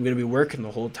 I'm going to be working the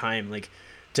whole time. Like,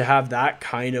 to have that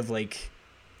kind of, like,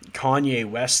 Kanye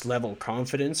West level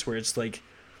confidence where it's, like,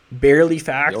 barely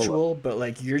factual, but,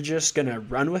 like, you're just going to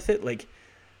run with it, like,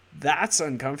 that's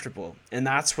uncomfortable. And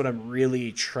that's what I'm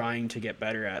really trying to get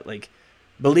better at. Like,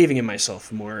 believing in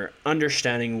myself more,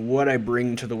 understanding what I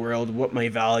bring to the world, what my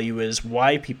value is,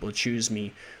 why people choose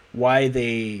me, why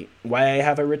I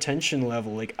have a retention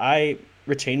level. Like, I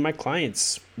retain my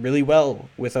clients really well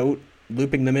without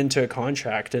looping them into a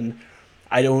contract, and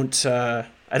I don't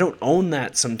own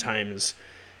that sometimes.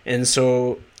 And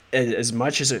so as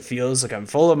much as it feels like I'm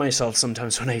full of myself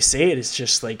sometimes when I say it, it's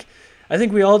just like, I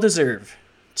think we all deserve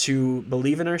to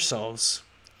believe in ourselves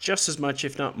just as much,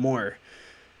 if not more,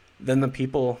 than the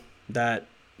people that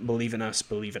believe in us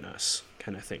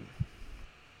kind of thing.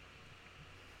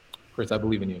 Chris, I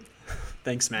believe in you.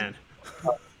 Thanks, man.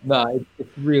 No,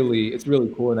 it's really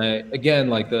cool. And again,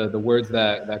 like the words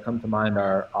that come to mind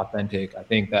are authentic. I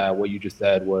think that what you just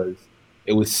said was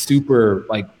super,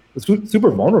 like,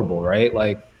 super vulnerable, right?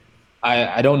 Like,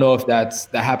 I don't know if that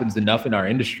happens enough in our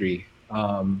industry.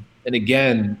 And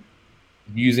again,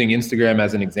 using Instagram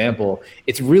as an example,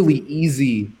 it's really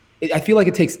easy. I feel like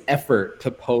it takes effort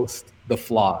to post the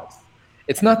flaws.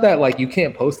 It's not that, like, you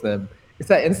can't post them. It's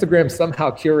that Instagram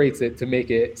somehow curates it to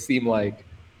make it seem like,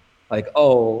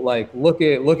 oh, like, look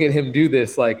at him do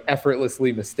this, like,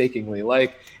 effortlessly, mistakenly.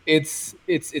 Like, it's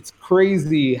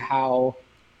crazy how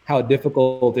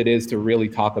difficult it is to really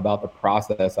talk about the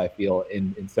process, I feel,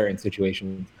 in certain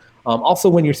situations. Also,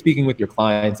 when you're speaking with your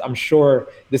clients, I'm sure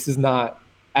this is not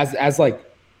as like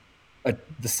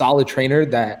the solid trainer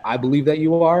that I believe that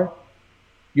you are.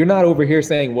 You're not over here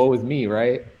saying, woe is me,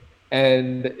 right?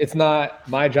 And it's not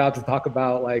my job to talk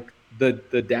about, like,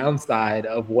 the downside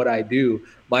of what I do.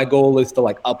 My goal is to,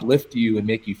 like, uplift you and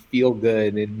make you feel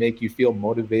good and make you feel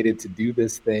motivated to do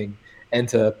this thing, and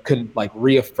to like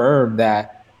reaffirm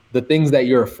that the things that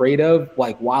you're afraid of,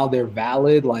 like, while they're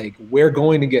valid, like, we're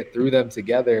going to get through them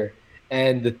together.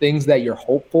 And the things that you're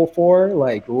hopeful for,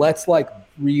 like, let's, like,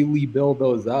 really build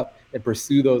those up and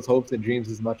pursue those hopes and dreams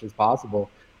as much as possible.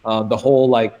 The whole,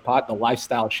 like, the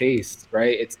lifestyle chase,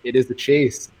 right? It is a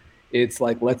chase. It's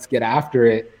like, let's get after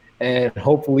it. And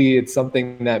hopefully it's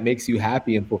something that makes you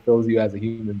happy and fulfills you as a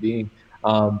human being.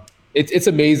 It's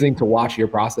amazing to watch your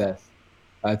process.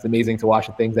 It's amazing to watch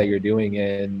the things that you're doing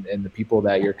and the people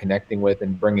that you're connecting with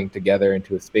and bringing together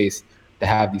into a space to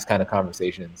have these kind of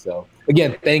conversations. So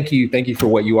again, thank you for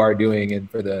what you are doing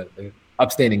and for the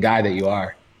upstanding guy that you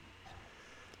are.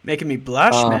 Making me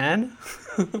blush, man.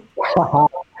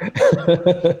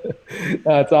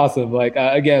 That's awesome. Like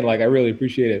again, like I really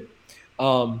appreciate it.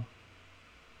 Um,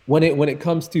 when it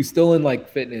comes to still in like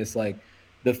fitness, like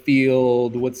the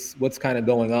field, what's kind of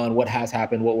going on, what has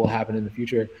happened, what will happen in the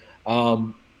future.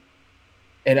 Um,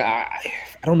 and I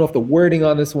don't know if the wording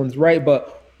on this one's right,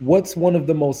 but what's one of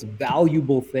the most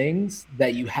valuable things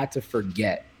that you had to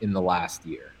forget in the last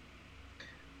year?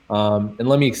 And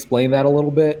let me explain that a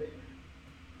little bit.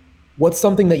 What's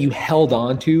something that you held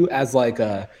on to as like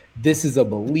a this is a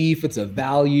belief, it's a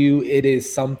value, it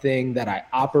is something that I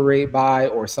operate by,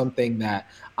 or something that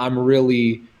I'm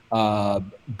really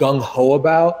gung ho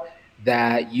about,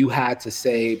 that you had to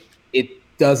say it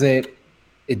doesn't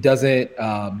it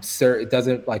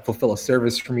doesn't like fulfill a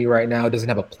service for me right now. It doesn't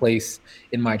have a place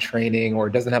in my training, or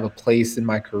it doesn't have a place in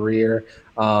my career.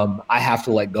 I have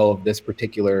to let go of this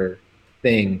particular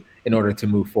thing in order to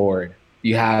move forward. Do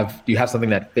you have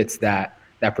something that fits that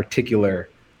particular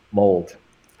mold?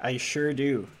 I sure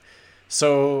do.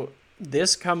 So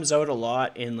this comes out a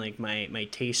lot in like my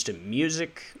taste in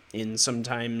music, in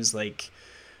sometimes like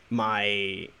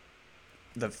my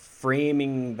the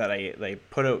framing that I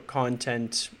put out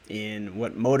content, in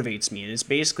what motivates me. And it's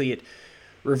basically, it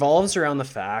revolves around the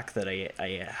fact that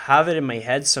I have it in my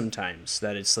head sometimes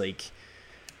that it's like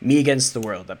me against the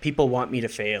world, that people want me to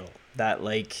fail, that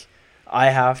like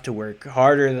I have to work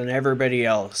harder than everybody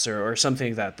else, or something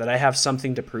like that, that I have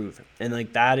something to prove. And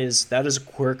like that is a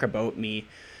quirk about me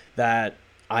that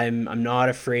I'm not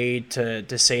afraid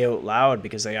to say out loud,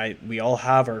 because we all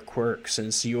have our quirks,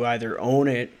 and so you either own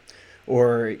it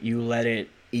or you let it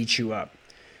eat you up.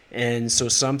 And so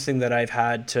something that I've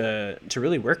had to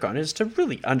really work on is to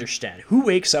really understand who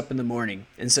wakes up in the morning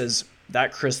and says,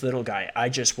 that Chris Liddle guy, I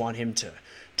just want him to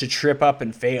trip up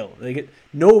and fail. Like,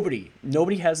 nobody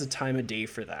has a time of day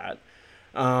for that.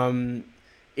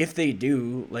 If they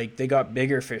do, like, they got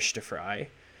bigger fish to fry.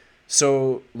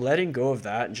 So letting go of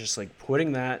that and just like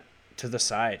putting that to the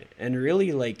side, and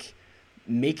really like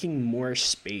making more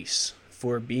space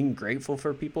for being grateful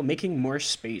for people, making more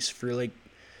space for like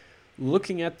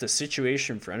looking at the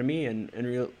situation in front of me,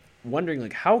 and wondering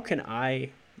like, how can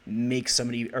I make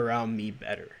somebody around me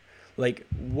better? Like,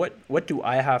 what do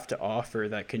I have to offer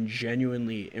that can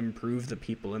genuinely improve the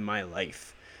people in my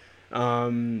life?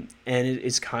 And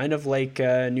it's kind of like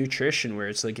nutrition, where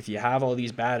it's like, if you have all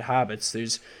these bad habits,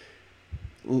 there's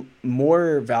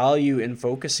more value in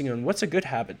focusing on what's a good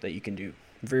habit that you can do,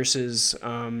 versus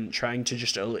trying to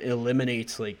just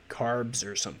eliminate like carbs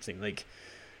or something. Like,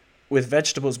 with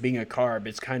vegetables being a carb,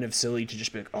 it's kind of silly to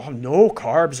just be like, oh, no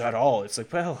carbs at all. It's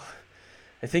like, well,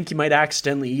 I think you might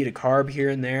accidentally eat a carb here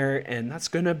and there, and that's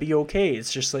gonna be okay.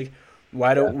 It's just like,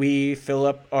 why don't we fill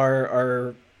up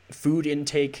our food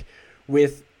intake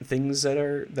with things that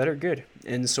are good?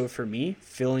 And so for me,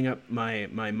 filling up my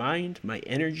mind, my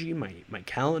energy, my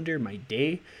calendar, my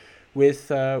day with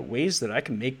ways that I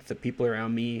can make the people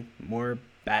around me more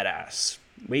badass,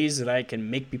 ways that I can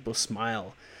make people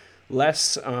smile,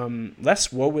 less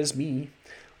woe is me,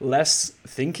 less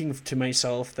thinking to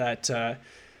myself that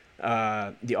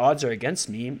the odds are against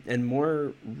me, and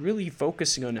more really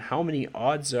focusing on how many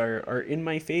odds are in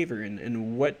my favor,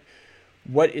 and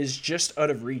what is just out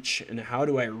of reach, and how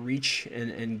do I reach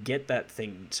and get that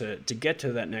thing to get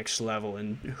to that next level,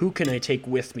 and who can I take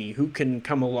with me, who can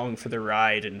come along for the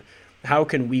ride, and how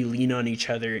can we lean on each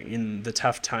other in the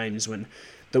tough times when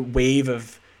the wave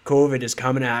of COVID is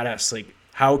coming at us. Like,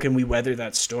 how can we weather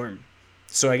that storm?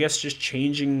 So I guess just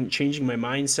changing my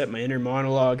mindset, my inner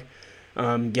monologue,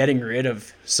 getting rid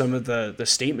of some of the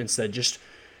statements that just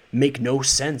make no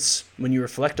sense when you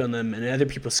reflect on them and other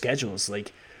people's schedules.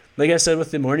 Like I said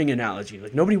with the morning analogy,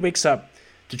 like, nobody wakes up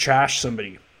to trash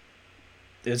somebody.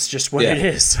 It's just what it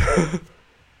is.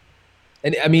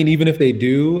 And I mean, even if they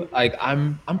do, like,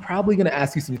 I'm probably gonna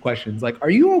ask you some questions. Like, are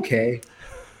you okay?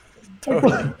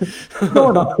 Totally. What's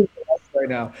going on right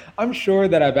now? I'm sure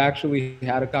that I've actually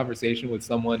had a conversation with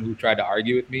someone who tried to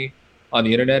argue with me on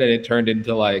the internet, and it turned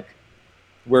into like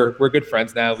we're good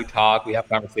friends now. We talk, we have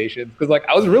conversations. Because like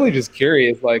I was really just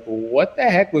curious, like, what the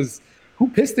heck was who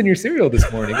pissed in your cereal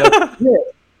this morning? Like, yeah,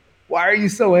 why are you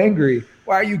so angry?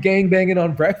 Why are you gang banging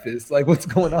on breakfast? Like, what's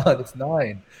going on? It's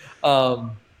 9.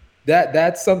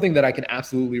 That's something that I can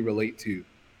absolutely relate to.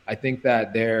 I think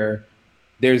that there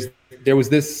was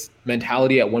this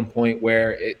mentality at one point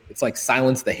where it's like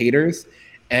silence the haters,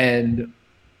 and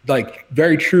like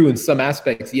very true in some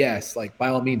aspects. Yes, like by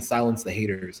all means silence the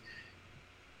haters.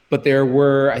 But there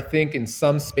were, I think, in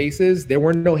some spaces there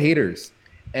were no haters,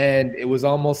 and it was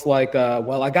almost like,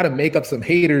 well, I got to make up some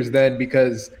haters then,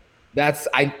 because if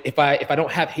I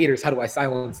don't have haters, how do I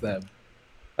silence them?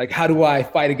 Like, how do I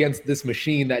fight against this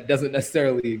machine that doesn't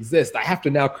necessarily exist? I have to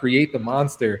now create the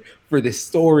monster for this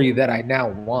story that I now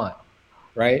want,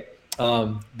 right?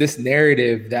 This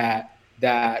narrative that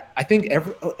I think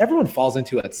everyone falls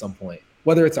into at some point,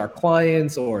 whether it's our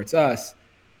clients or it's us.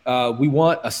 We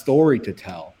want a story to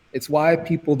tell. It's why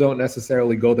people don't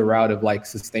necessarily go the route of like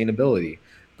sustainability.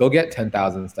 Go get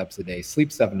 10,000 steps a day,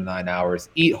 sleep 7 to 9 hours,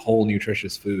 eat whole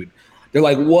nutritious food. They're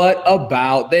like, what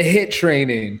about the HIIT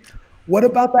training? What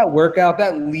about that workout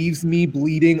that leaves me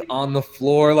bleeding on the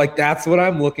floor? Like, that's what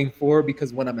I'm looking for,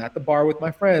 because when I'm at the bar with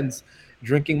my friends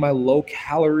drinking my low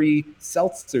calorie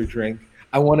seltzer drink,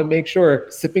 I want to make sure,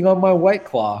 sipping on my White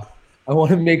Claw, I want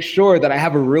to make sure that I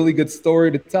have a really good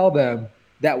story to tell them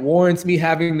that warrants me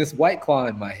having this White Claw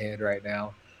in my hand right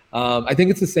now. I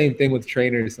think it's the same thing with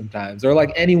trainers sometimes, or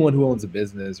like anyone who owns a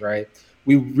business, right?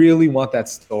 We really want that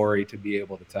story to be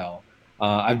able to tell.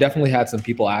 I've definitely had some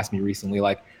people ask me recently,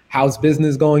 like, how's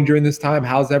business going during this time?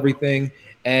 How's everything?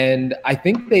 And I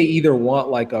think they either want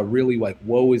like a really like,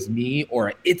 woe is me,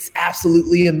 or it's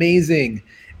absolutely amazing.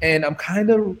 And I'm kind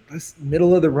of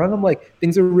middle of the run. I'm like,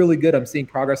 things are really good. I'm seeing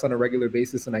progress on a regular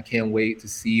basis, and I can't wait to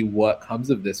see what comes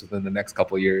of this within the next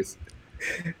couple of years.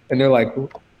 And they're like,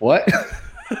 what?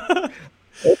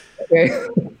 Okay.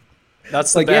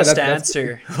 That's the like, best yeah,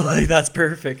 answer. Like, that's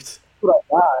perfect. what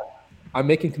I got. I'm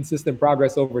making consistent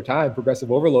progress over time.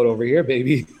 Progressive overload over here,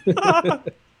 baby.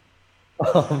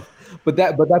 um, but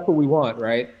that's what we want,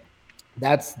 right?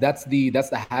 That's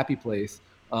the happy place.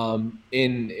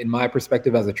 In my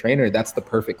perspective as a trainer, that's the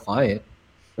perfect client.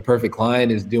 The perfect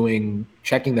client is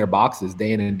checking their boxes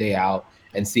day in and day out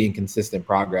and seeing consistent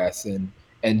progress,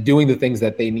 and doing the things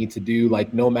that they need to do,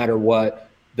 like no matter what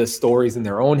the stories in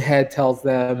their own head tells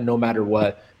them, no matter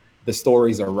what the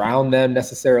stories around them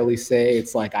necessarily say.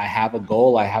 It's like, I have a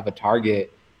goal, I have a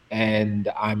target, and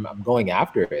I'm going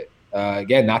after it.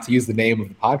 Again, not to use the name of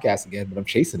the podcast again, but I'm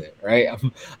chasing it, right?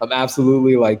 I'm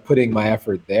absolutely like putting my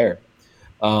effort there.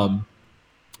 Um,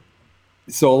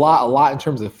 so a lot in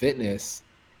terms of fitness.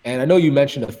 And I know you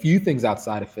mentioned a few things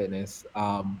outside of fitness.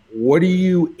 What are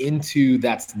you into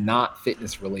that's not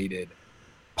fitness related?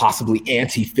 Possibly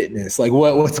anti-fitness. Like,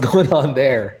 what's going on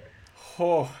there?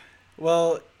 Oh,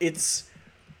 well,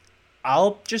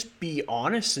 I'll just be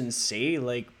honest and say,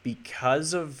 like,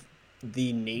 because of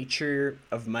the nature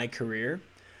of my career,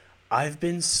 I've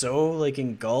been so like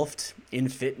engulfed in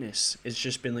fitness. It's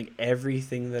just been like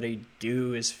everything that I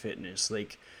do is fitness.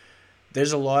 Like,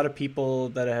 there's a lot of people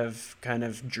that have kind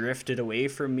of drifted away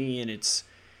from me, and it's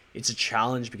a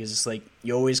challenge because it's like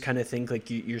you always kind of think like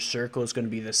your circle is going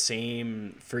to be the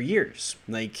same for years.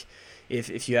 Like,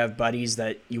 if you have buddies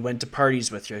that you went to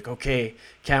parties with, you're like, okay,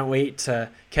 can't wait to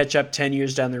catch up 10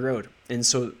 years down the road. And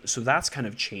so that's kind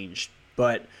of changed.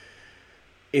 But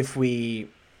if we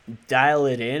dial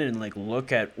it in and like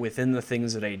look at within the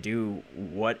things that I do,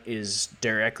 what is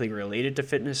directly related to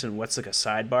fitness and what's like a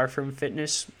sidebar from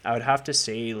fitness, I would have to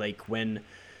say, like, when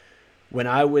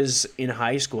I was in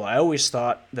high school, I always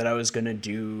thought that I was going to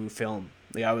do film.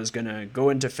 Like, I was going to go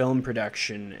into film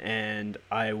production, and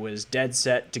I was dead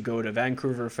set to go to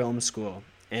Vancouver Film School.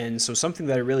 And so something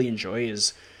that I really enjoy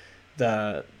is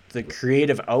the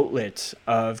creative outlet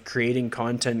of creating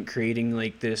content, creating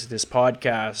like this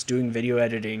podcast, doing video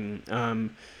editing.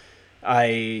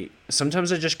 I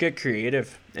sometimes I just get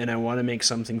creative and I want to make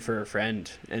something for a friend,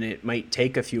 and it might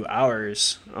take a few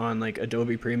hours on like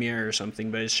Adobe Premiere or something,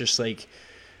 but it's just like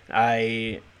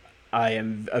I I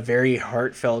am a very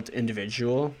heartfelt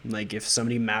individual. Like, if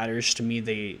somebody matters to me,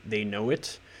 they know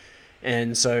it.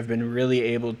 And so I've been really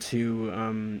able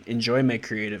to enjoy my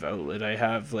creative outlet. I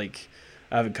have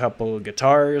a couple of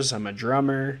guitars. I'm a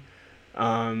drummer.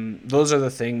 Those are the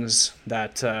things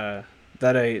that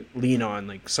I lean on.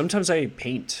 Like, sometimes I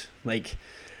paint. Like,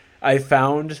 I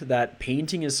found that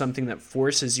painting is something that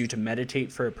forces you to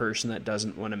meditate for a person that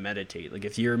doesn't want to meditate. Like,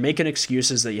 if you're making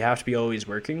excuses that you have to be always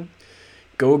working,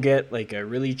 go get like a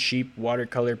really cheap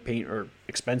watercolor paint, or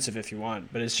expensive if you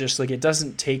want. But it's just like, it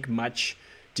doesn't take much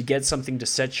to get something to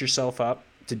set yourself up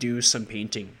to do some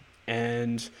painting,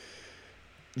 and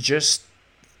just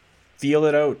feel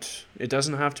it out. It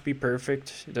doesn't have to be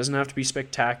perfect. It doesn't have to be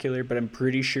spectacular, but I'm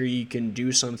pretty sure you can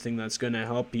do something that's going to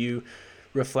help you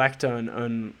reflect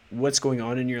on what's going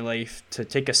on in your life, to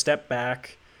take a step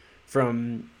back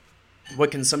from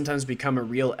what can sometimes become a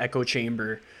real echo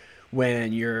chamber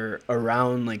when you're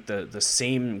around like the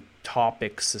same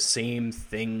topics, the same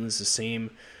things, the same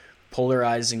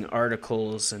polarizing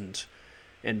articles and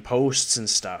posts and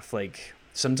stuff. Like,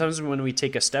 sometimes when we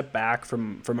take a step back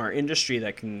from our industry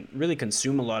that can really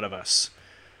consume a lot of us,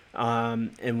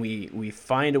 and we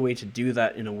find a way to do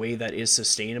that in a way that is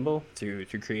sustainable through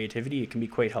creativity, it can be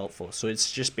quite helpful. So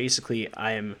it's just basically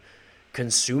I am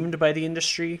consumed by the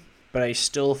industry, but I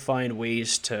still find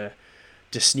ways to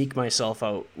sneak myself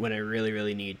out when I really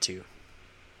really need to.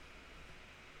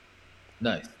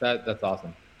 Nice. That's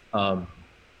awesome. Um,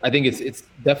 I think it's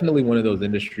definitely one of those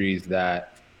industries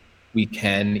that we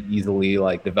can easily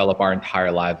like develop our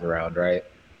entire lives around, right?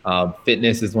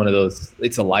 Fitness is one of those.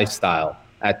 It's a lifestyle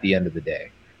at the end of the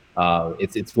day.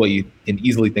 It's what you can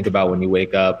easily think about when you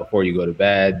wake up before you go to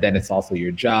bed. Then it's also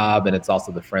your job, and it's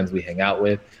also the friends we hang out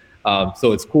with.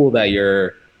 So it's cool that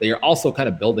you're also kind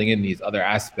of building in these other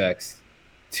aspects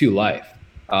to life,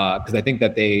 because I think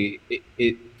that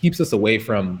it keeps us away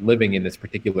from living in this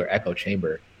particular echo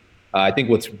chamber. I think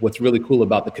what's really cool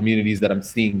about the communities that I'm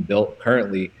seeing built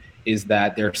currently is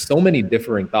that there are so many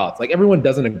differing thoughts. Like everyone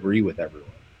doesn't agree with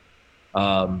everyone,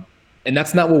 um, and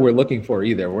that's not what we're looking for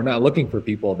either. We're not looking for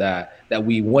people that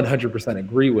we 100%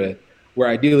 agree with. We're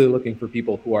ideally looking for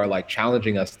people who are like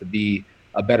challenging us to be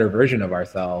a better version of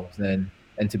ourselves and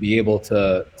to be able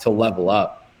to level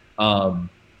up.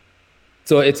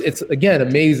 So it's again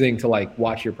amazing to like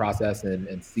watch your process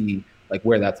and see like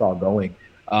where that's all going.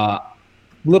 Uh,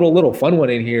 little fun one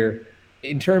in here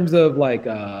in terms of like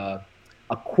a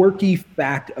quirky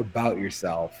fact about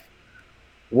yourself.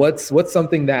 What's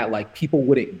something that like people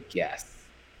wouldn't guess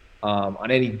on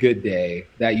any good day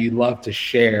that you'd love to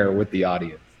share with the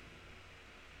audience?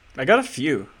 I got a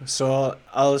few, so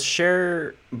I'll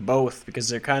share both because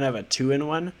they're kind of a two in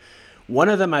one. One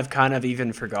of them I've kind of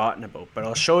even forgotten about, but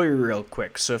I'll show you real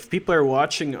quick. So if people are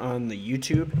watching on the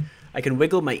YouTube, I can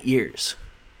wiggle my ears.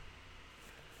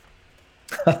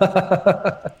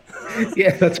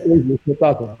 Yeah, that's crazy. That's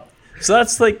awesome. So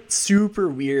that's like super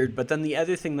weird. But then the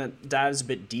other thing that dives a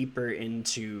bit deeper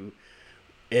into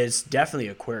is definitely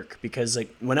a quirk because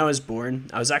like when I was born,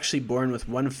 I was actually born with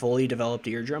one fully developed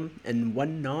eardrum and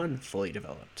one non-fully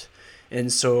developed.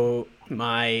 And so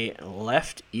my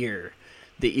left ear,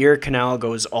 the ear canal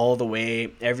goes all the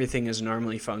way, everything is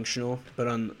normally functional, but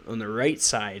on the right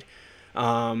side,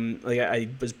 like I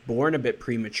was born a bit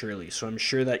prematurely, so I'm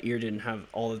sure that ear didn't have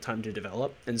all the time to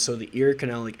develop, and so the ear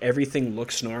canal, like everything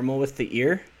looks normal with the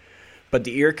ear, but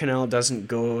the ear canal doesn't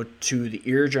go to the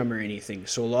eardrum or anything.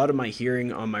 So a lot of my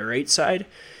hearing on my right side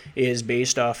is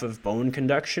based off of bone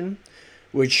conduction,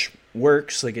 which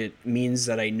works. Like it means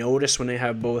that I notice when I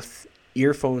have both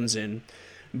earphones in,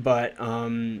 but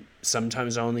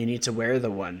sometimes I only need to wear the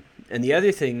one. And the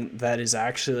other thing that is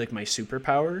actually like my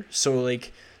superpower. So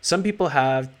like some people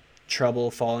have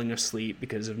trouble falling asleep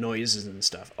because of noises and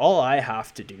stuff. All I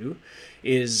have to do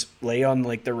is lay on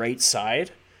like the right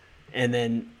side and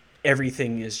then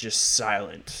everything is just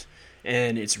silent.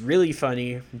 And it's really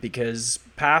funny because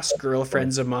past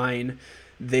girlfriends of mine,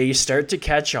 they start to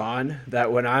catch on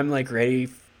that when I'm like ready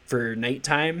for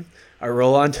nighttime, I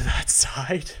roll onto that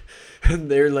side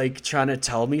and they're like trying to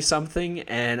tell me something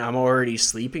and I'm already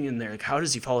sleeping and they're like, how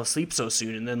does he fall asleep so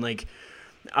soon? And then like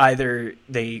either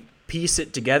they piece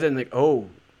it together and like, oh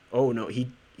no,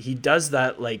 he does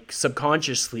that like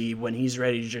subconsciously when he's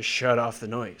ready to just shut off the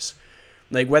noise.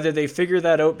 Like whether they figure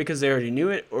that out because they already knew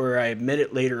it or I admit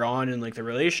it later on in like the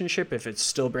relationship, if it's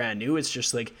still brand new, it's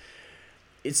just like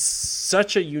it's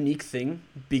such a unique thing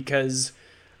because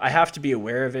I have to be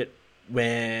aware of it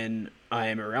when I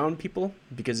am around people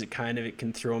because it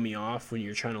can throw me off when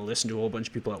you're trying to listen to a whole bunch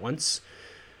of people at once.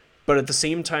 But at the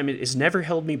same time, it has never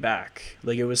held me back.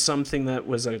 Like it was something that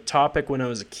was a topic when I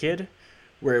was a kid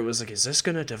where it was like, is this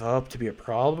going to develop to be a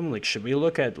problem? Like, should we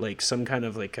look at like some kind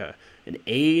of like an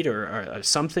aid or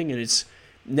something? And it's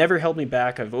never held me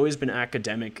back. I've always been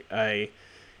academic.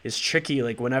 It's tricky.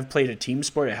 Like when I've played a team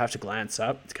sport, I have to glance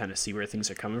up to kind of see where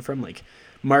things are coming from. Like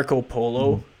Marco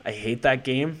Polo, I hate that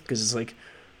game because it's like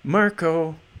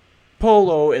Marco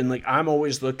Polo. And like, I'm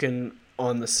always looking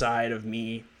on the side of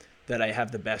me that I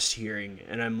have the best hearing,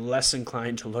 and I'm less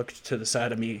inclined to look to the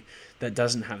side of me that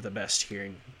doesn't have the best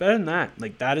hearing. Better than that,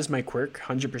 like that is my quirk,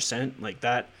 100%. Like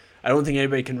that, I don't think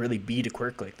anybody can really beat a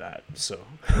quirk like that. So,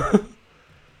 Yeah,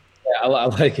 I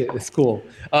like it. It's cool.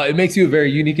 It makes you a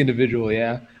very unique individual.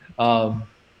 Yeah. Um,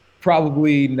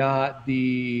 Probably not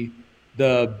the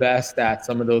best at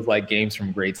some of those like games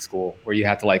from grade school where you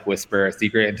have to like whisper a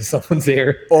secret into someone's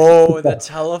ear. oh, the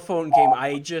telephone game.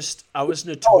 I was Oh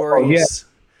yeah. notorious,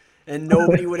 and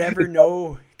nobody would ever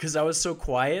know because I was so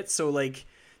quiet. So like,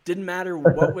 didn't matter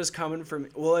what was coming from.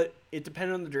 Well, it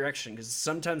depended on the direction because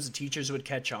sometimes the teachers would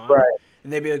catch on, Right.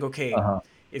 and they'd be like, okay. Uh-huh.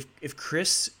 If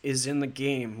Chris is in the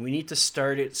game, we need to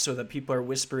start it so that people are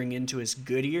whispering into his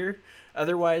good ear.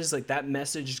 Otherwise, like that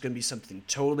message is going to be something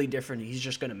totally different. He's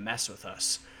just going to mess with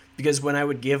us. because when I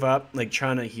would give up, like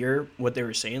trying to hear what they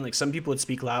were saying, like some people would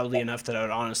speak loudly enough that I would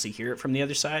honestly hear it from the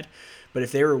other side. But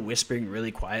if they were whispering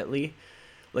really quietly,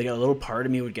 like a little part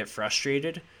of me would get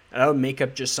frustrated and I would make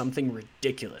up just something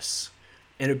ridiculous.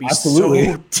 And it would be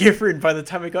Absolutely. so different by the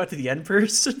time I got to the end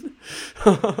person.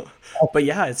 But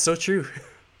yeah, it's so true.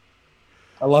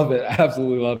 I love it. I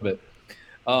absolutely love it.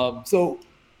 So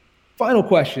final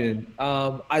question.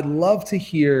 I'd love to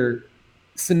hear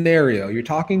scenario. You're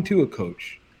talking to a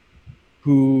coach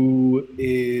who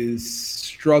is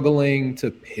struggling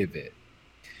to pivot.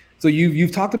 So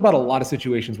you've talked about a lot of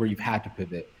situations where you've had to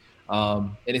pivot,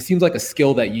 and it seems like a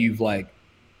skill that you've like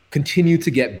continued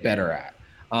to get better at.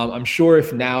 I'm sure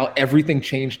if now everything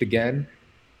changed again,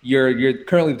 you're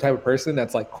currently the type of person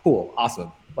that's like, cool,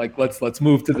 awesome. Like let's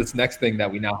move to this next thing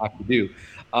that we now have to do.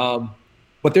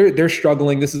 But they're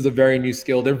struggling. This is a very new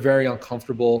skill. They're very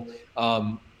uncomfortable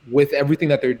with everything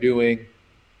that they're doing.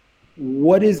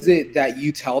 What is it that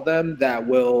you tell them that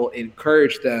will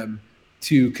encourage them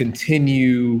to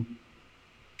continue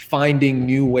finding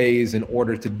new ways in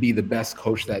order to be the best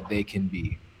coach that they can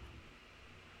be?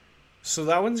 So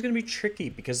that one's going to be tricky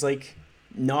because like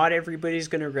not everybody's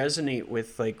going to resonate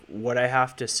with like what I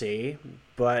have to say,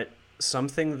 but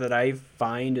something that I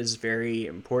find is very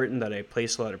important that I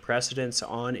place a lot of precedence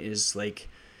on is like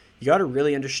you got to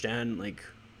really understand like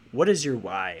what is your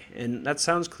why? And that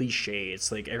sounds cliche. It's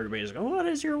like everybody's like, oh, what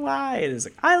is your why? And it's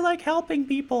like I like helping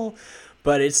people,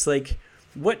 but it's like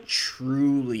what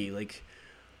truly like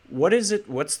what is it?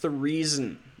 What's the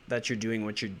reason that you're doing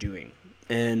what you're doing?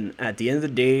 And at the end of the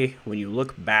day, when you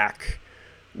look back,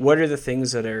 what are the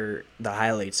things that are the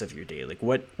highlights of your day? Like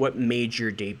what made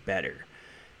your day better?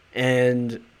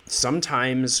 And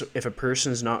sometimes if a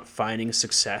person is not finding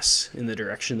success in the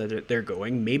direction that they're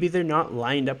going, maybe they're not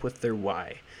lined up with their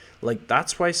why. Like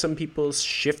that's why some people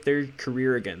shift their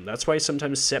career again. That's why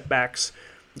sometimes setbacks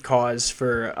cause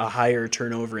for a higher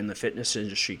turnover in the fitness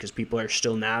industry because people are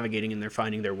still navigating and they're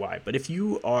finding their why. But if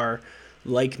you are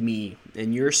like me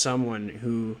and you're someone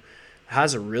who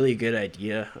has a really good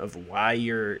idea of why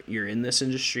you're in this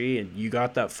industry and you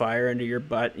got that fire under your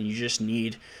butt and you just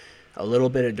need a little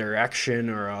bit of direction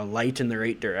or a light in the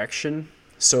right direction,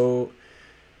 so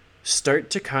start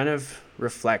to kind of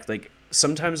reflect. Like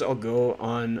sometimes I'll go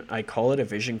on, I call it a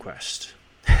vision quest.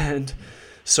 And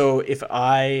so if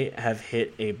I have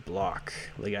hit a block,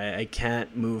 like I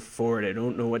can't move forward, I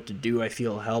don't know what to do, I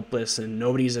feel helpless and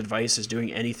nobody's advice is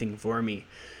doing anything for me,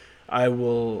 I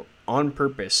will on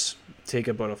purpose take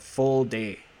about a full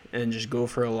day and just go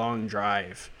for a long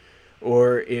drive.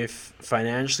 Or if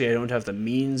financially I don't have the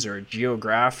means or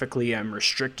geographically I'm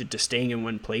restricted to staying in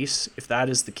one place, if that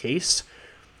is the case,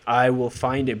 I will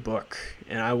find a book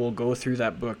and I will go through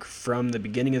that book from the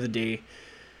beginning of the day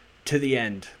to the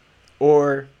end.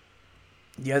 Or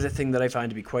the other thing that I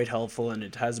find to be quite helpful, and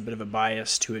it has a bit of a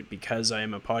bias to it because I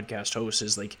am a podcast host,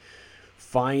 is like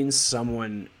find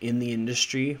someone in the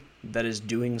industry that is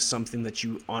doing something that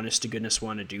you honest to goodness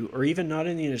want to do, or even not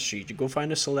in the industry, to go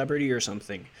find a celebrity or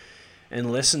something and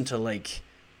listen to like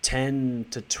 10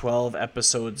 to 12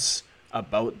 episodes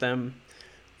about them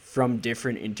from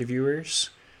different interviewers.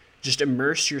 Just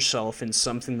immerse yourself in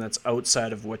something that's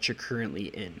outside of what you're currently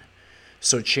in.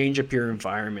 So change up your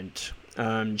environment,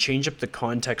 change up the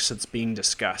context that's being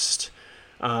discussed,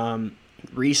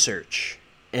 research,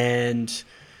 and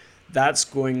that's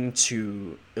going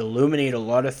to illuminate a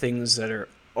lot of things that are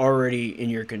already in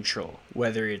your control,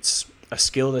 whether it's a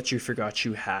skill that you forgot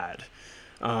you had.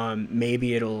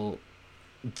 Maybe it'll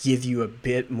give you a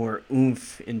bit more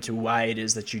oomph into why it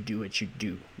is that you do what you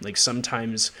do. Like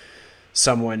sometimes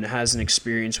someone has an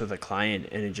experience with a client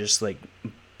and it just like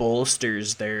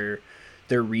bolsters their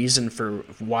reason for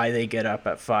why they get up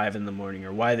at 5 a.m,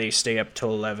 or why they stay up till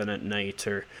 11 at night,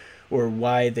 or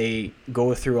why they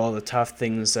go through all the tough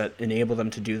things that enable them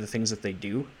to do the things that they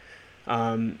do.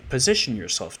 Position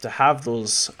yourself to have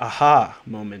those aha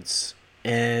moments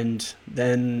and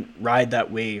then ride that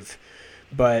wave.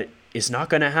 But it's not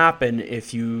going to happen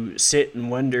if you sit and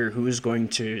wonder who's going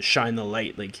to shine the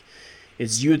light. Like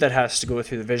it's you that has to go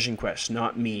through the vision quest,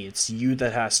 not me. It's you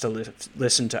that has to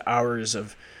listen to hours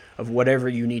of whatever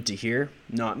you need to hear,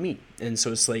 not me. And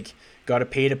so it's like, got to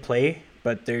pay to play,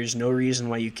 but there's no reason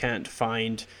why you can't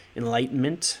find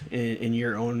enlightenment in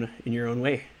your own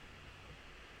way.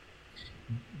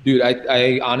 Dude,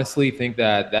 I honestly think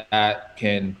that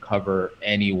can cover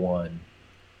anyone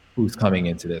who's coming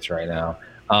into this right now.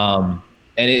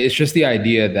 And it's just the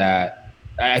idea that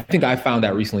I think I found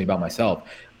that recently about myself.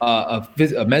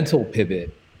 A mental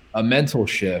pivot, a mental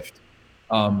shift,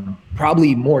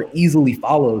 probably more easily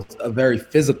follows a very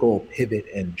physical pivot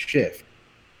and shift.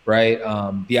 right?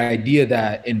 The idea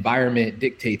that environment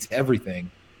dictates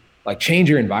everything, like change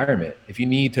your environment. If you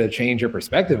need to change your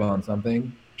perspective on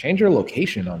something, change your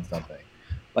location on something.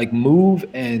 Like move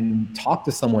and talk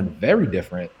to someone very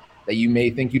different that you may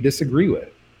think you disagree with.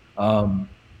 Um,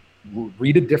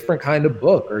 Read a different kind of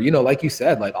book, or like you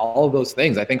said, like all of those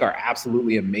things I think are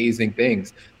absolutely amazing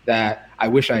things that I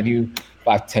wish I knew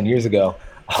 5 to 10 years ago.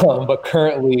 But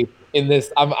currently in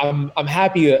this, I'm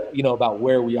happy about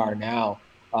where we are now,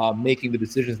 making the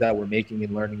decisions that we're making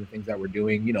and learning the things that we're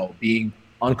doing, being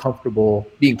uncomfortable,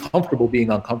 being comfortable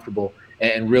being uncomfortable,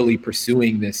 and really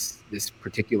pursuing this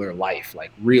particular life,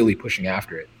 like really pushing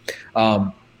after it.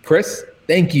 Chris,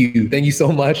 thank you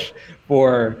so much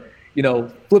for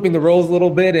flipping the roles a little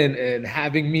bit and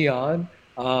having me on.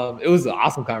 It was an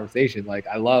awesome conversation. Like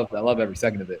I love every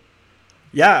second of it.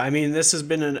 Yeah, I mean, this has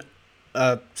been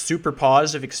a super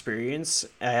positive experience.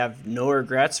 I have no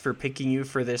regrets for picking you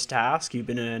for this task. You've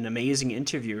been an amazing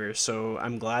interviewer, so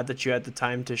I'm glad that you had the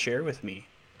time to share with me.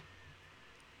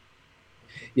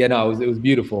 Yeah, no, it was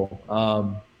beautiful.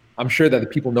 I'm sure that the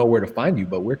people know where to find you,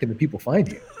 but where can the people find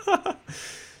you?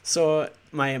 So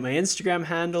my Instagram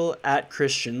handle at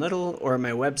Christian Liddle, or my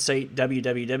website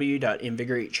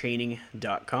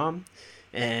www.invigoratetraining.com,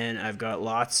 and I've got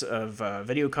lots of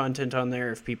video content on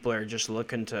there if people are just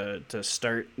looking to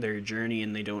start their journey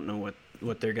and they don't know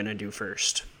what they're gonna do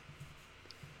first.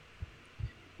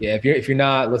 Yeah, if you're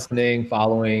not listening,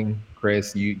 following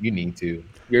Chris, you need to.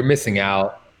 You're missing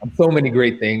out on so many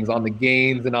great things, on the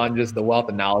gains and on just the wealth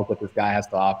of knowledge that this guy has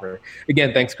to offer.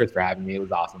 Again, thanks Chris for having me. It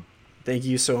was awesome. Thank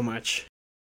you so much.